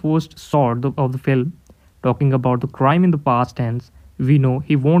him in the first shot of the film, talking about the crime in the past tense, we know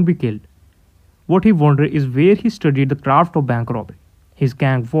he won't be killed. What he wonders is where he studied the craft of bank robbery. His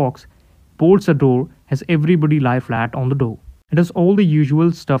gang walks, bolts a door, has everybody lie flat on the door, and does all the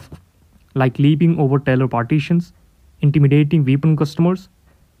usual stuff like leaping over teller partitions, intimidating weapon customers.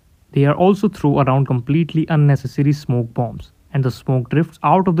 They are also throw around completely unnecessary smoke bombs, and the smoke drifts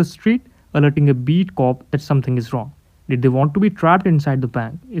out of the street, alerting a beat cop that something is wrong. Did they want to be trapped inside the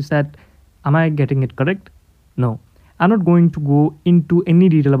bank? Am I getting it correct? No. I'm not going to go into any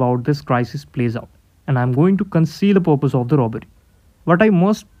detail about this crisis plays out, and I'm going to conceal the purpose of the robbery. What I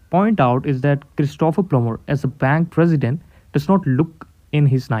must point out is that Christopher Plummer, as the bank president, does not look in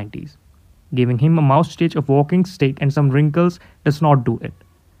his 90s. Giving him a moustache, a walking stick, and some wrinkles does not do it.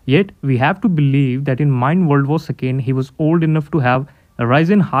 Yet, we have to believe that in Mind World War II, he was old enough to have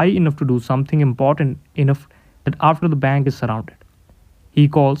risen high enough to do something important enough that after the bank is surrounded, he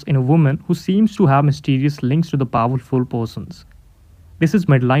calls in a woman who seems to have mysterious links to the powerful persons. This is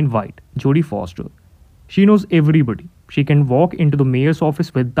Madeline White, Jodie Foster. She knows everybody. She can walk into the mayor's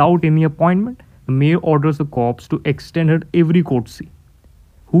office without any appointment. The mayor orders the cops to extend her every courtesy.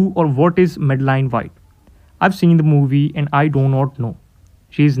 Who or what is Madeline White? I've seen the movie and I do not know.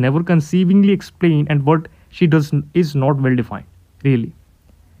 She is never conceivingly explained, and what she does is not well defined, really.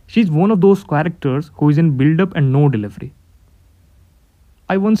 She is one of those characters who is in build up and no delivery.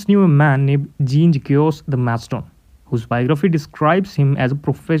 I once knew a man named Jean-Jacques the Maston, whose biography describes him as a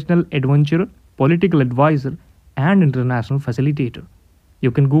professional adventurer, political advisor, and international facilitator.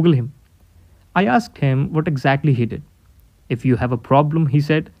 You can Google him. I asked him what exactly he did. If you have a problem, he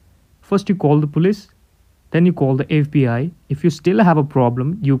said, first you call the police, then you call the FBI. If you still have a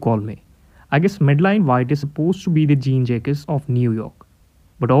problem, you call me. I guess Madeline White is supposed to be the Jean-Jacques of New York.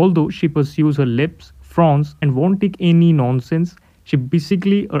 But although she pursues her lips, frowns, and won't take any nonsense, she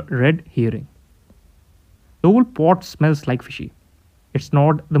basically a red herring. The whole pot smells like fishy. It's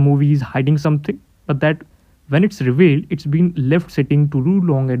not the movie is hiding something, but that when it's revealed, it's been left sitting too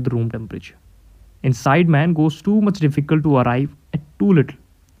long at the room temperature. Inside Man goes too much difficult to arrive at too little.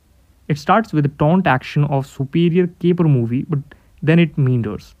 It starts with a taunt action of superior caper movie, but then it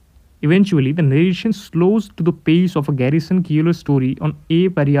meanders. Eventually, the narration slows to the pace of a Garrison Keillor story on A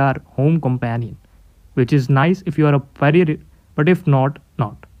Pariah Home Companion, which is nice if you are a Pariah, but if not,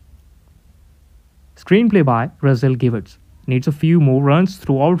 not. Screenplay by Russell Gewirtz needs a few more runs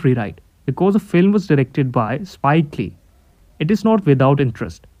throughout rewrite because the film was directed by Spike Lee. It is not without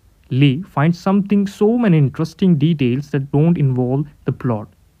interest. Lee finds so many interesting details that don't involve the plot,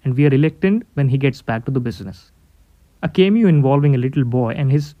 and we are reluctant when he gets back to the business. A cameo involving a little boy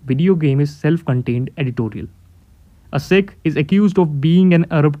and his video game is self-contained editorial. A Sikh is accused of being an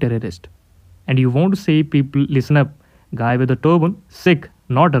Arab terrorist. And you want to say, people, listen up, Guy with a turban, Sikh,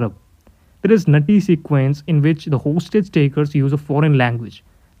 not Arab. There is nutty sequence in which the hostage takers use a foreign language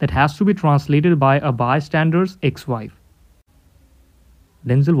that has to be translated by a bystander's ex-wife.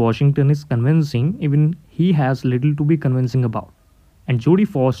 Denzel Washington is convincing even he has little to be convincing about. And Jodie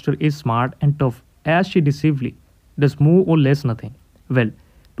Foster is smart and tough as she decisively does more or less nothing. Well,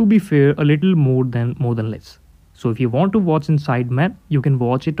 to be fair, a little more than less. So if you want to watch Inside Man, you can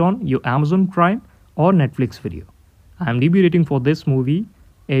watch it on your Amazon Prime or Netflix video. IMDb rating for this movie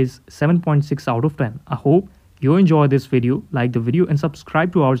is 7.6 out of 10. I hope you enjoy this video, like the video and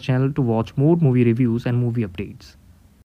subscribe to our channel to watch more movie reviews and movie updates.